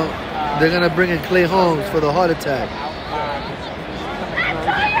 Now they're gonna bring in Clay Holmes for the heart attack.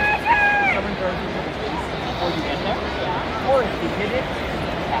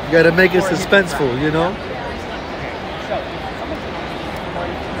 You gotta make it suspenseful, you know?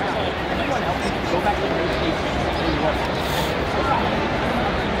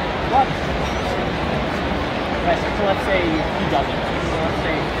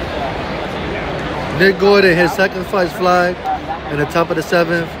 Nick Gordon his second flash fly in the top of the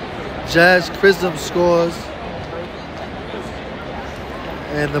 7th. Jazz Chisholm scores.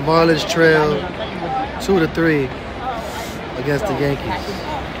 And the Marlins trail 2-3 against the Yankees.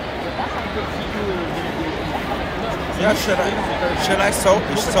 Yeah, should I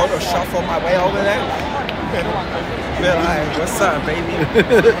Soto shuffle my way over there? Be like, what's up, baby?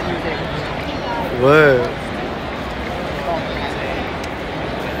 Word.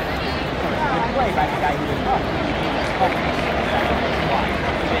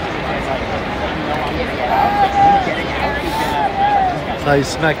 That's how you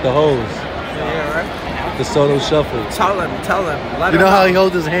smack the hose. Yeah, right? The Soto shuffle. Tell him. Let You him know how he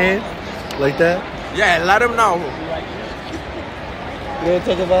holds his hand? Like that? Yeah, let him know. You know what I'm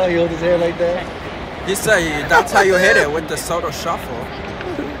talking about? He holds his hand like that? He said that's how you hit it, with the Soto shuffle.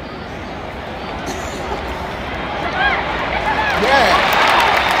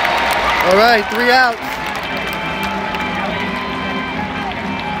 Yeah. All right, 3 outs.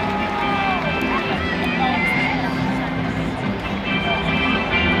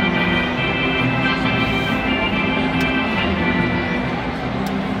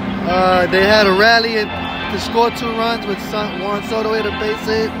 They had a rally to score 2 runs with Juan Soto hit a base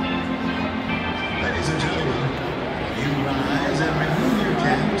hit. Ladies and gentlemen, you rise and remove your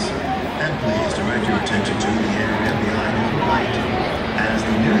caps, and please direct your attention to the area behind your right as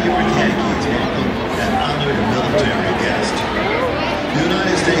the New York Yankees welcome an honored military guest,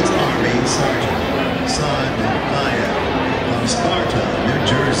 United States Army Sergeant Son Payet from Sparta, New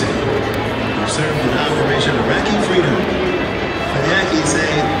Jersey, who served in Operation Iraqi Freedom. The Yankees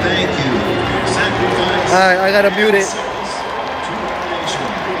say thank you for your sacrifice. All right, I gotta mute it.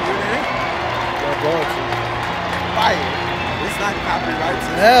 Fire. It's not copyrighted.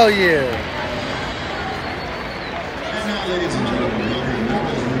 Hell yeah. And now, ladies and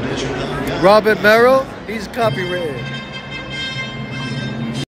gentlemen, Robert Merrill, he's copywritten.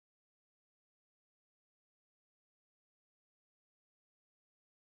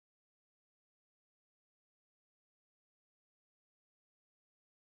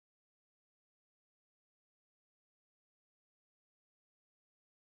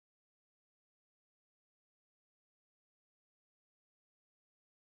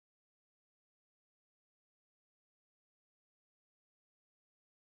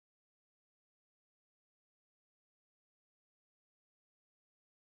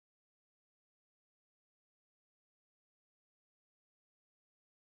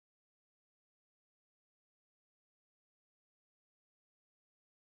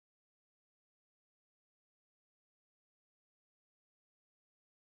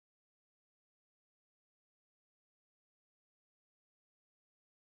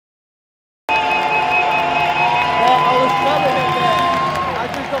 I was telling him that. I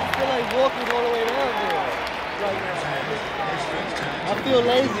just don't feel like walking all the way down there. I feel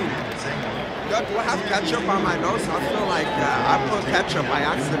lazy. Yo, do I have ketchup on my nose? I feel like I put ketchup by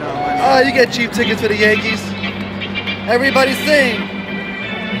accident on my nose. Oh, you get cheap tickets for the Yankees. Everybody sing.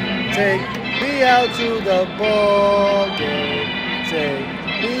 Take me out to the ball game. Take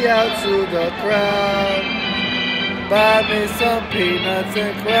me out to the crowd. Buy me some peanuts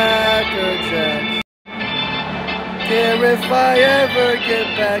and Cracker Jacks. Care if I ever get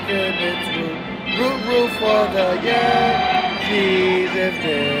back in its root for the Yankees. If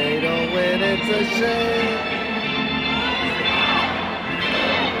they don't win, it's a shame.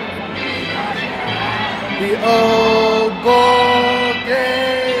 The old ball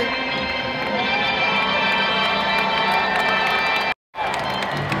game.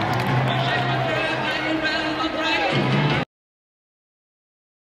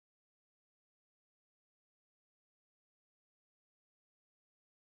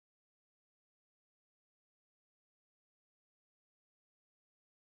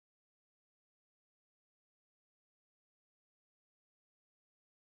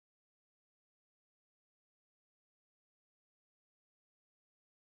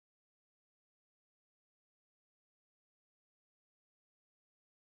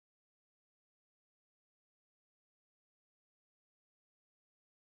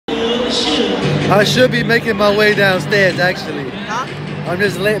 I should be making my way downstairs, actually. Huh? I'm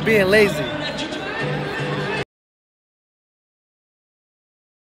just being lazy.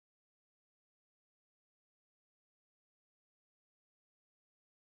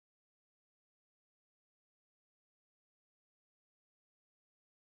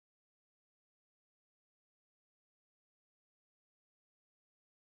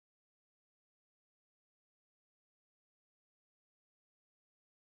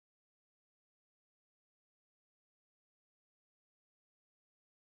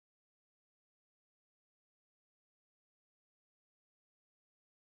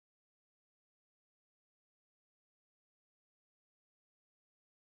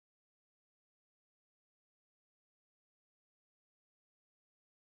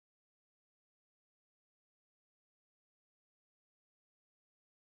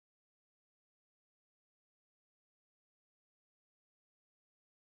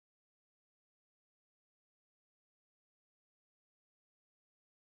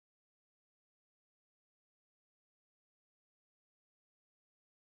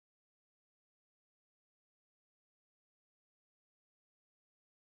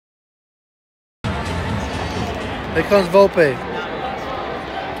 Here comes Volpe.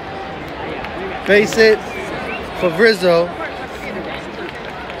 Face it for Rizzo.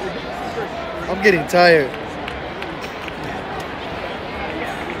 I'm getting tired.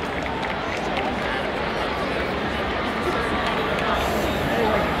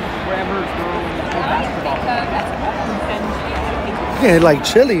 Yeah, like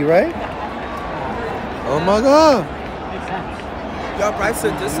chili, right? Oh my God. Yo,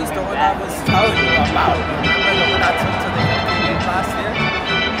 Bryson, this is the one I was telling you about. Remember the one I took to the Yankee game last year?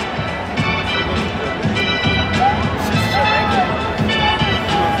 She's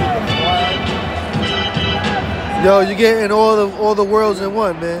Yo, you getting all the worlds in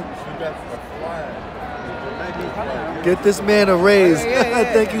one, man. Get this man a raise.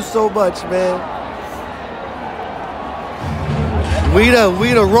 Thank you so much, man. We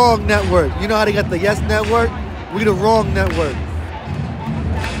the wrong network. You know how they got the Yes Network? We the wrong network.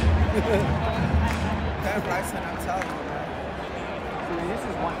 That Bryson, I'm telling you, man. This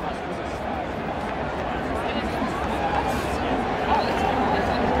is one.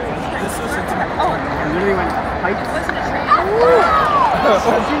 This was a Literally went pipe.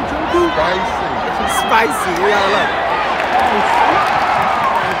 spicy. Yeah, look.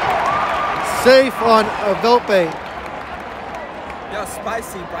 Safe on Volpe. Yo,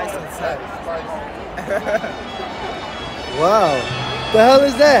 spicy, Bryson said. Wow. The hell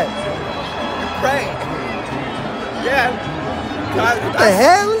is that? Right. Yeah. What the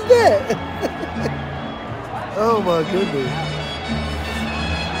hell is that? Oh my goodness.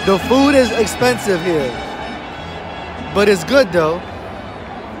 The food is expensive here. But it's good though.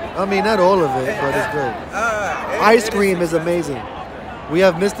 I mean, not all of it, but it's good. Ice cream is amazing. We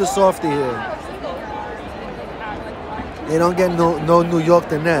have Mr. Softy here. They don't get no New York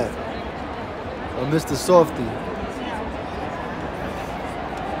than that. Or Mr. Softy.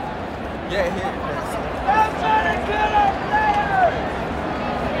 Yeah, here.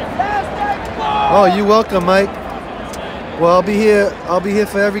 Oh, you welcome, Mike. Well, I'll be here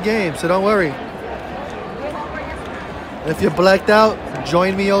for every game, so don't worry. If you're blacked out,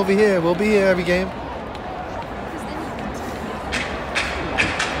 join me over here. We'll be here every game.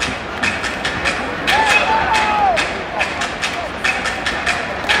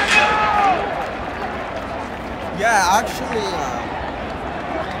 Yeah, actually,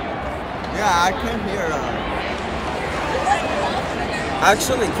 yeah, I came here.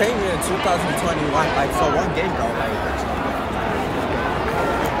 Actually came here in 2021, like for one game though, like.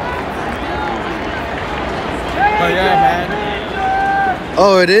 But yeah, man.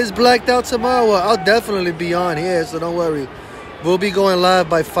 Oh, it is blacked out tomorrow? Well, I'll definitely be on here, so don't worry. We'll be going live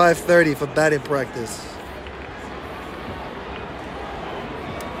by 5:30 for batting practice.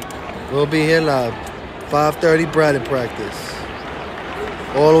 We'll be here live. 5:30 batting practice.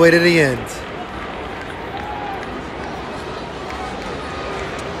 All the way to the end.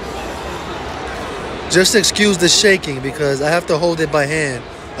 Just excuse the shaking because I have to hold it by hand.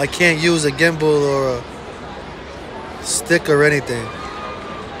 I can't use a gimbal or a stick or anything.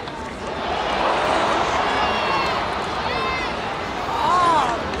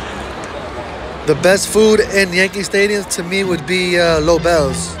 The best food in Yankee Stadium to me would be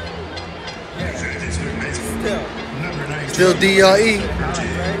Lobel's. Still DRE.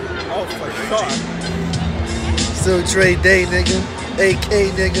 Oh, for sure. Still trade day, nigga.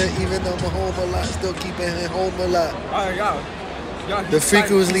 AK, nigga. Even though I'm home a lot, still keeping it home a lot. Oh, yeah. Yo, The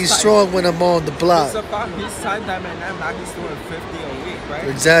frequently strong when I'm on the block. He's signed them and now he's doing 50 a week, right?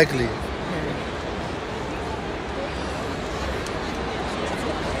 Exactly.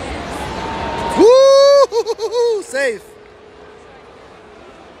 Woo! Safe.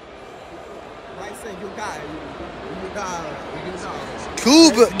 I say you got.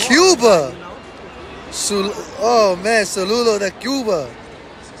 Cuba. Oh man, saludo de Cuba.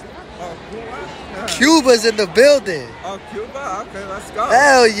 Oh, Cuba? Yeah. Cuba's in the building. Oh, Cuba? Okay, let's go.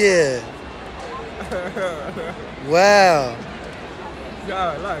 Hell yeah. Wow.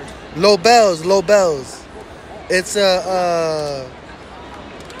 Yeah, like. Lobel's. It's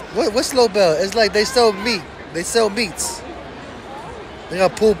what's Lobel? It's like they sell meat. They sell meats. They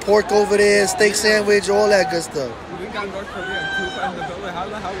got pulled pork over there, steak sandwich, all that good stuff. We got North Korea and Cuba in the building. How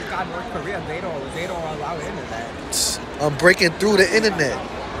the hell we got North Korea? They don't allow internet. I'm breaking through the internet.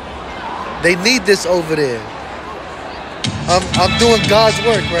 They need this over there. I'm doing God's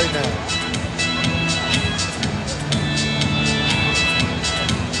work right now.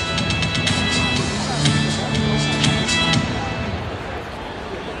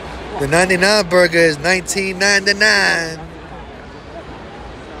 The 99 burger is $19.99.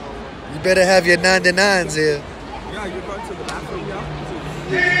 You better have your 99s here. Yeah, you go to the bathroom, yeah?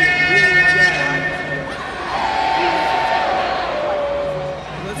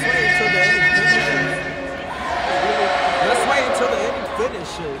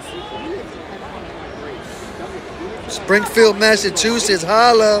 bitches. Springfield, Massachusetts.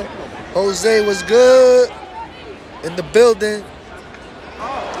 Holla. Jose was good in the building.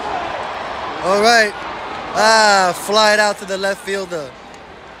 All right. Fly it out to the left fielder.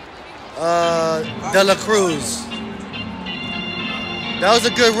 De La Cruz. That was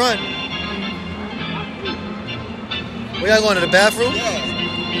a good run. We y'all going to the bathroom?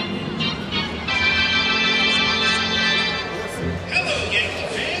 Hello, Yankee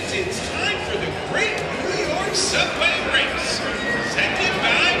fans. It's time for the Great New York Subway Race, presented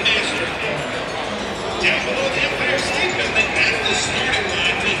by Mastercard. Down below the Empire State Building at the starting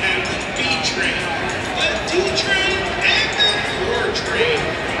line, we have the B train, the D train, and the 4 train.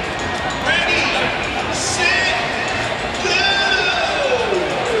 Ready, set, go!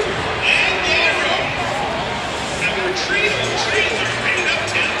 And they're off. Our trio of trains are headed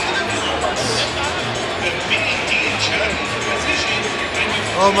uptown to the Bronx. The B, D, and Chuck is positioned.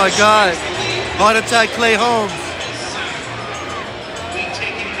 Oh my God. Heart attack, Clay Holmes. We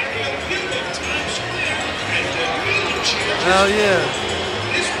take an aerial view of Times Square as the green cheers. Hell yeah.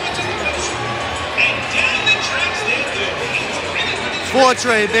 This one's in motion. And down the tracks they go. Anybody's 4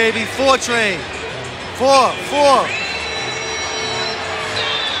 train, baby. 4 train. 4.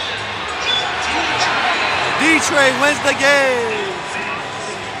 D train wins the game.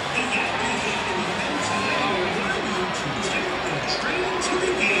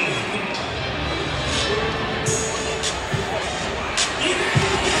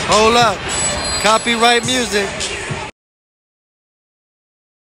 Hold up. Copyright music.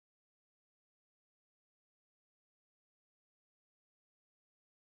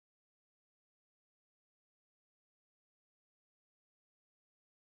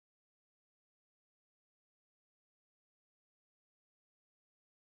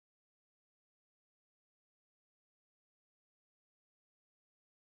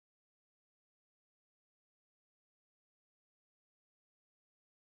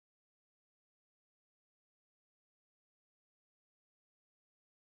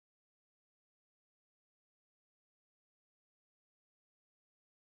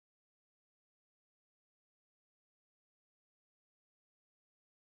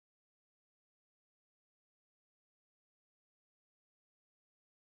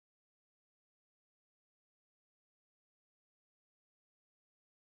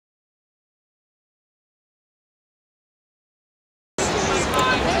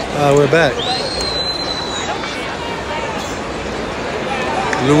 We're back.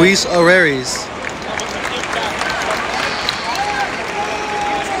 Luis Areris.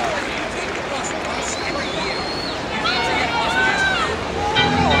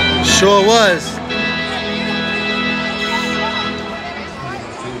 Sure was.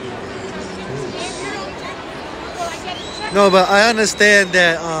 No, but I understand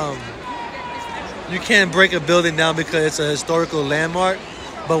that you can't break a building down because it's a historical landmark.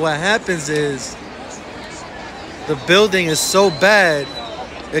 But what happens is the building is so bad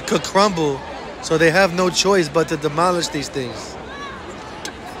it could crumble, so they have no choice but to demolish these things.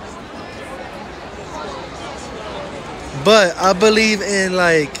 But I believe in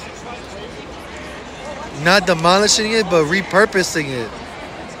like not demolishing it but repurposing it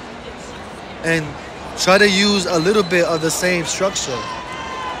and try to use a little bit of the same structure,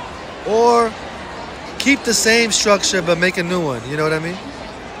 or keep the same structure but make a new one. You know what I mean?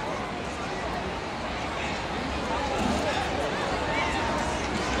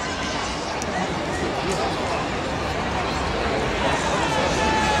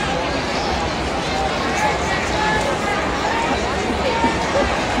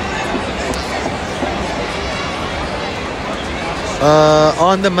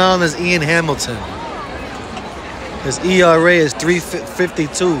 On the mound is Ian Hamilton. His ERA is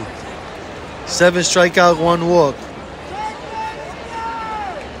 3.52. 7 strikeout, 1 walk.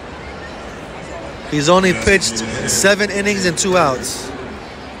 He's only pitched 7 innings and 2 outs.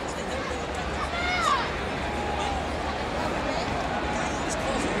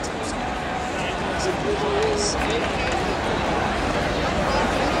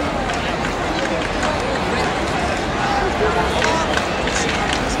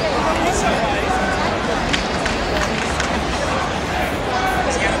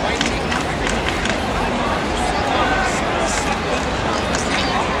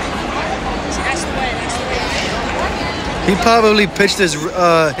 He probably pitched his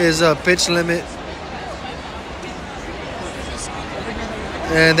pitch limit,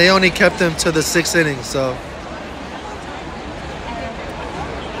 and they only kept him to the 6th inning. So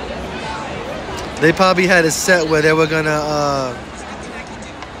they probably had it set where they were gonna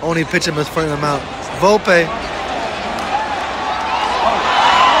only pitch him a certain amount. Volpe.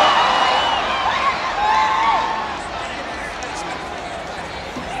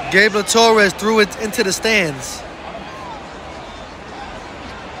 Gabriel Torres threw it into the stands.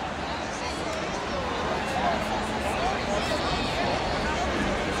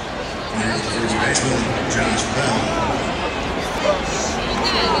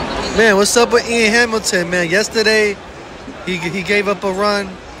 Man, what's up with Ian Hamilton, man? Yesterday, he gave up a run.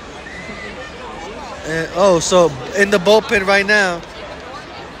 And, oh, so in the bullpen right now.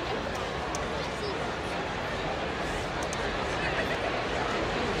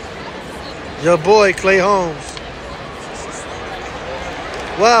 Your boy, Clay Holmes.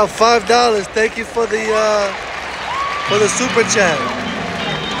 Wow, $5. Thank you for the super chat.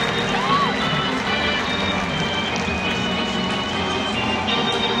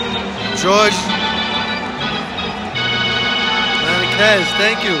 George. Kez,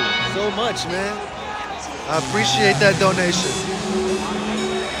 thank you so much, man. I appreciate that donation.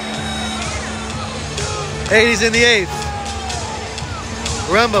 80s in the 8th.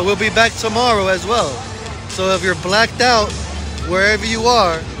 Remember, we'll be back tomorrow as well. So if you're blacked out, wherever you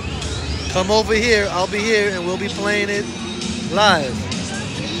are, come over here. I'll be here and we'll be playing it live.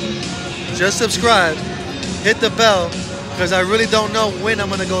 Just subscribe, hit the bell, because I really don't know when I'm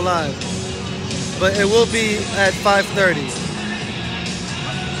gonna go live. But it will be at 5:30.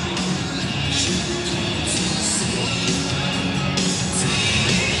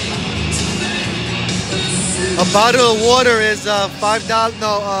 A bottle of water is $5.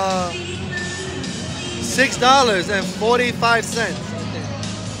 No, $6.45.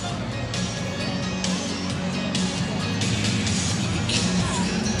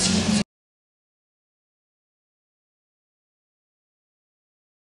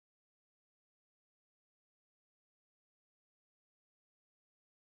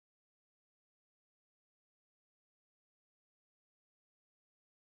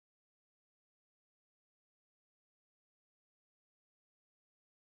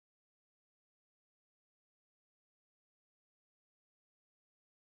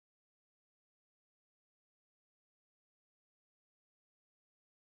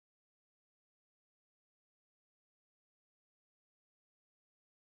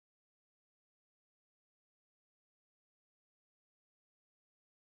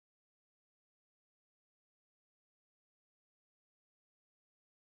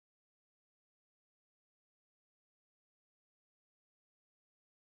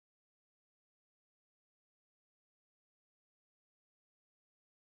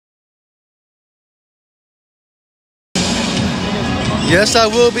 Yes, I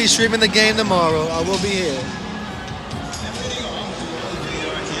will be streaming the game tomorrow. I will be here.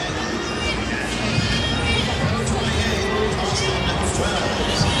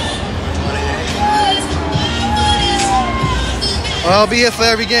 I'll be here for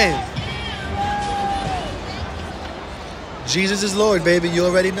every game. Jesus is Lord, baby. You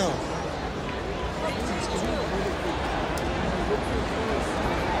already know.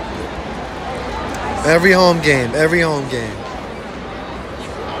 Every home game. Every home game.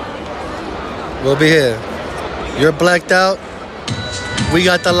 We'll be here. You're blacked out. We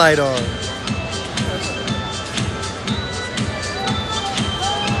got the light on.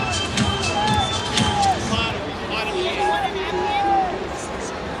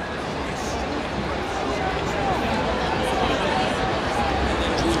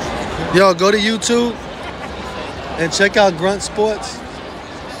 Yo, go to YouTube and check out Grunt Sports.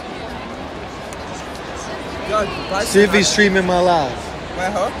 See if he's streaming my live.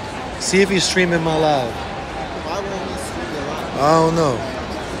 Wait, huh? See if he's streaming my live. Why won't he stream your live? I don't know.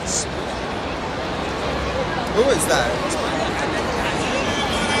 Who is that?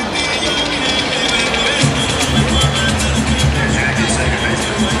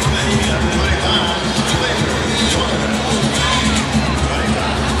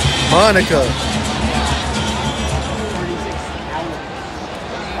 Monica.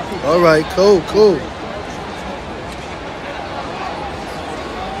 All right, cool, cool.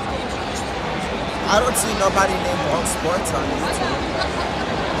 I don't see nobody named Bronx Sports on YouTube.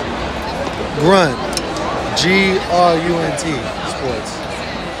 Grunt. G-R-U-N-T. Sports.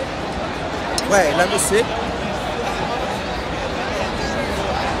 Wait, let me see.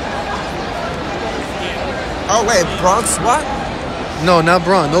 Oh, wait, Bronx what? No, not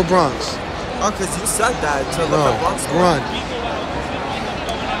Bronx. No Bronx. Oh, because you said that to look No, at Bronx. Grunt.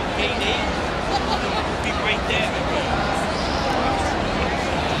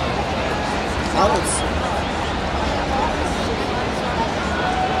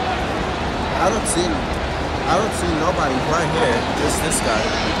 I don't see nobody right here. Just this guy.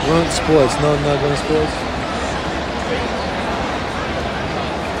 Grunt Sports. No, not Grunt Sports.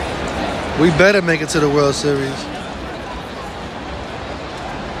 We better make it to the World Series.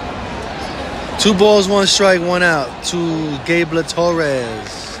 2 balls, 1 strike, 1 out to Gable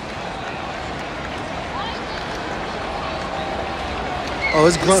Torres. Oh,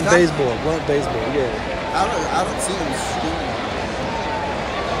 it's grunt baseball. Grunt baseball, yeah. I don't see him streaming.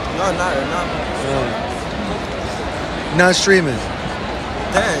 No, not. Not streaming.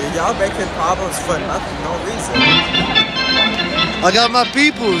 Damn, y'all making problems for nothing, no reason. I got my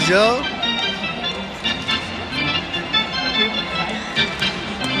peoples, yo.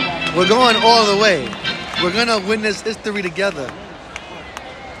 We're going all the way. We're gonna win this history together.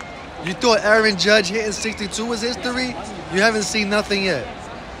 You thought Aaron Judge hitting 62 was history? You haven't seen nothing yet.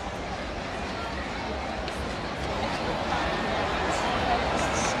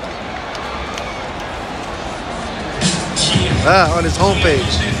 On his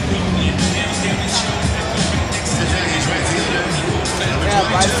homepage. Yeah,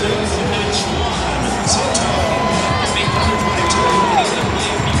 Bryson.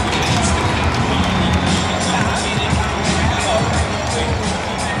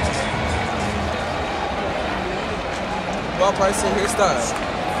 Well, Bryson, here's the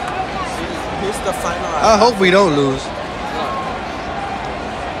final. I hope we don't lose.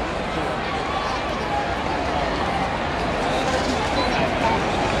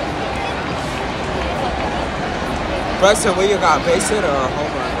 Bryson, what you got? Base hit or a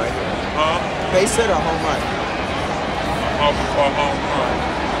home run right here? Base hit or home run? Home run.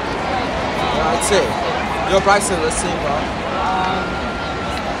 That's it. Yo, Bryson, let's see, bro.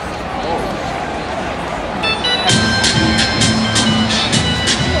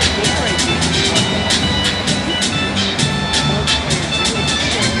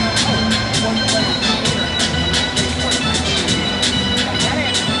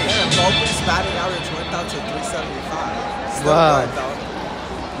 Batting average went down to 375. Still wow. good,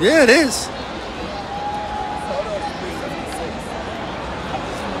 though. Yeah, it is.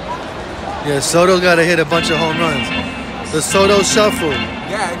 Yeah, Soto got to hit a bunch of home runs. The Soto shuffle.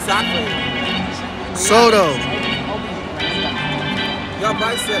 Yeah, exactly. Soto. Yo,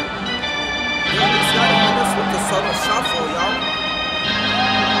 Bryson. Yo, he's got to hit us with the Soto shuffle, yo.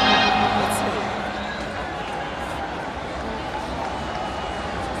 Let's see.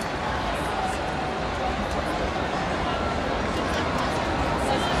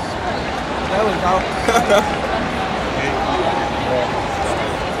 There we go.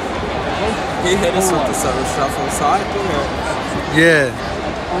 He hit us with the Soto shuffle, so I do it. Yeah.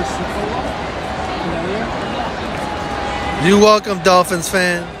 You welcome, Dolphins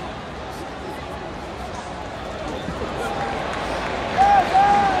fan.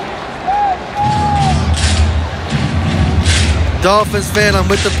 Dolphins fan, I'm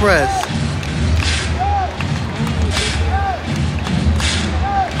with the press.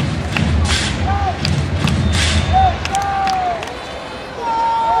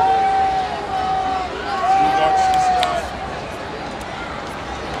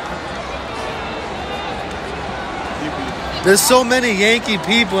 There's so many Yankee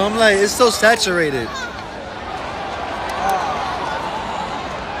people. I'm like, it's so saturated.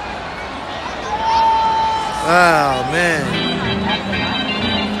 Oh, man.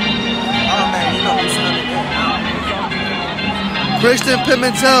 Oh, man, you know who's coming in now. Christian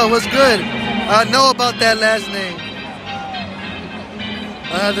Pimentel, what's good? I know about that last name.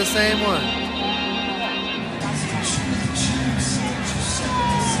 I have the same one.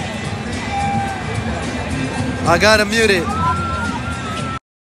 I gotta mute it.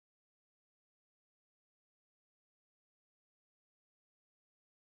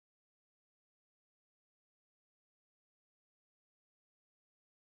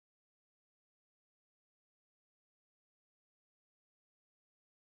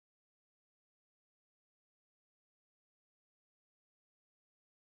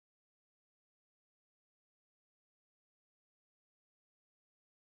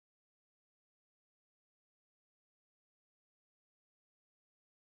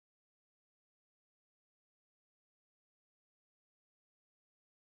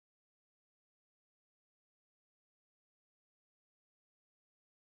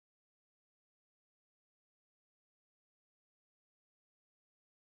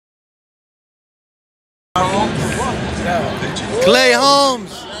 Clay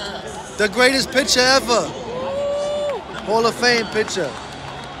Holmes, the greatest pitcher ever. Hall of Fame pitcher.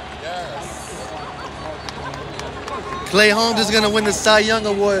 Clay Holmes is going to win the Cy Young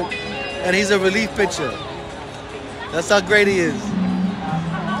Award, and he's a relief pitcher. That's how great he is.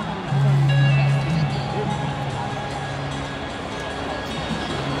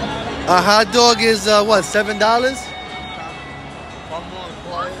 A hot dog is, what, $7?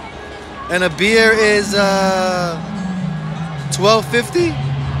 And a beer is $12.50?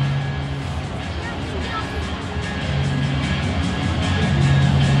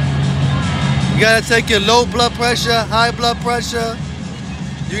 gotta take your low blood pressure, high blood pressure.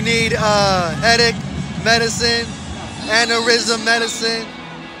 You need headache medicine, aneurysm medicine,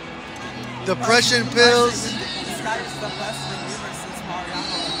 depression pills. This guy is the best reliever since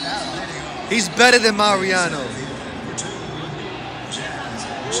Mariano Rivera. He's better than Mariano.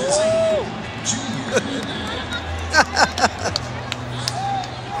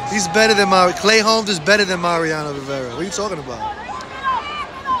 He's better than Mariano. Clay Holmes is better than Mariano Rivera. What are you talking about?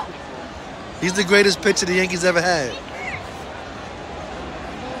 He's the greatest pitcher the Yankees ever had.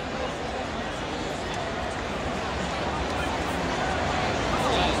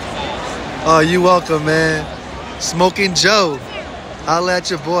 Oh, you welcome, man. Smoking Joe. Holla at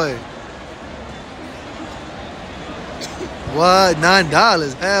your boy. What?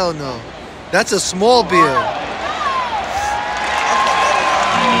 $9? Hell no. That's a small beer.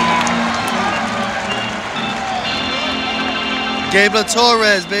 Gabriel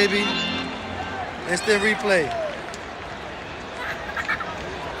Torres, baby. Instant replay.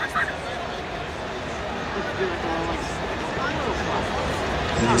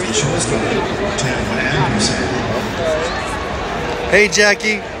 Here's the shortstop, Tampa Anderson. Hey,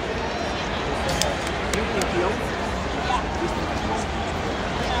 Jackie.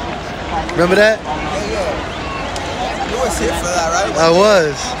 Remember that? Yeah. You was here for that, right? I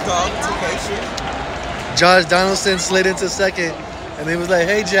was. Dog vacation. Josh Donaldson slid into second, and he was like,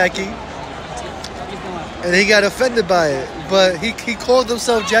 "Hey, Jackie," and he got offended by it. But he called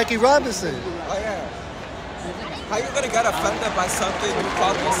himself Jackie Robinson. Oh yeah. How you gonna get offended by something you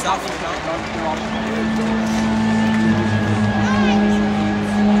called yourself? You know?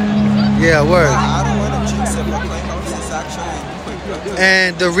 Yeah, word. I don't want to jinx it, but Clay Holmes is actually pretty good.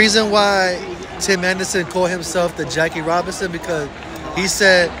 And the reason why Tim Anderson called himself the Jackie Robinson because he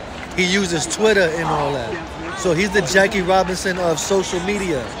said he uses Twitter and all that. So he's the Jackie Robinson of social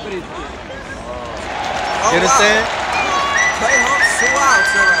media. You understand? Wow. Clay Holmes 2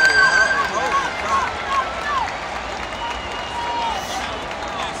 outs already. Holy crap.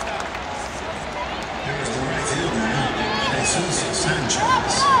 Here's the right fielder, Jesus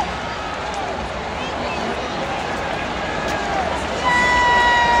Sanchez.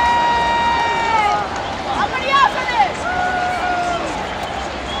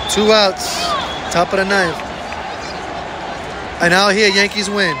 Two outs, top of the ninth. And out here, Yankees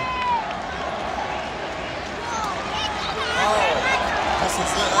win.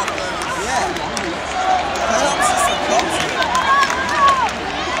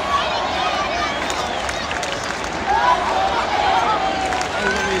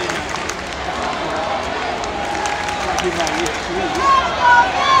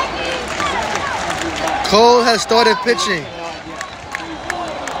 Cole has started pitching.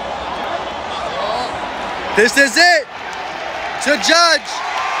 This is it. To judge.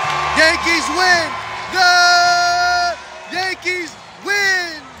 Yankees win. The Yankees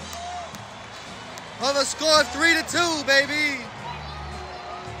win. On the score of 3-2, baby.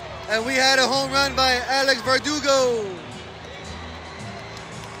 And we had a home run by Alex Verdugo.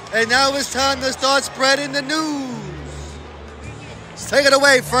 And now it's time to start spreading the news. Let's take it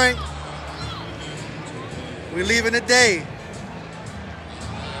away, Frank. We're leaving today.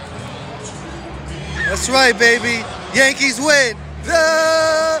 That's right, baby. Yankees win.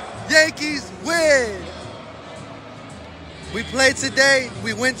 The Yankees win. We played today.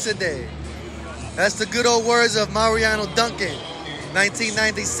 We win today. That's the good old words of Mariano Duncan,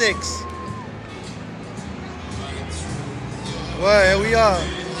 1996. Well, here we are.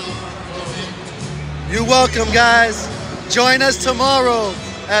 You're welcome, guys. Join us tomorrow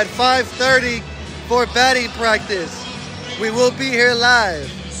at 5:30 for batting practice. We will be here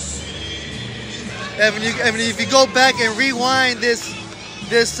live. And if you go back and rewind this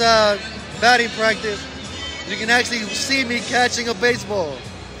batting practice, you can actually see me catching a baseball.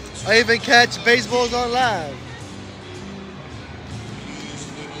 I even catch baseballs on live.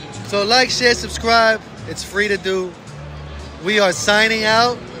 So like, share, subscribe. It's free to do. We are signing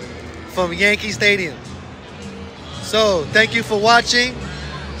out from Yankee Stadium. So thank you for watching.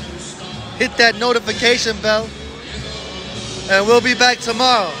 Hit that notification bell. And we'll be back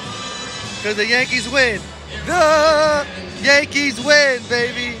tomorrow. Because the Yankees win. The Yankees win,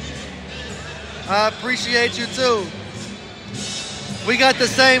 baby. I appreciate you too. We got the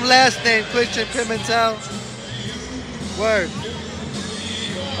same last name, Christian Pimentel. Word.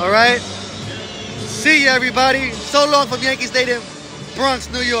 All right. See you, everybody. So long from Yankee Stadium, Bronx,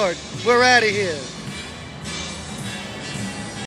 New York. We're out of here.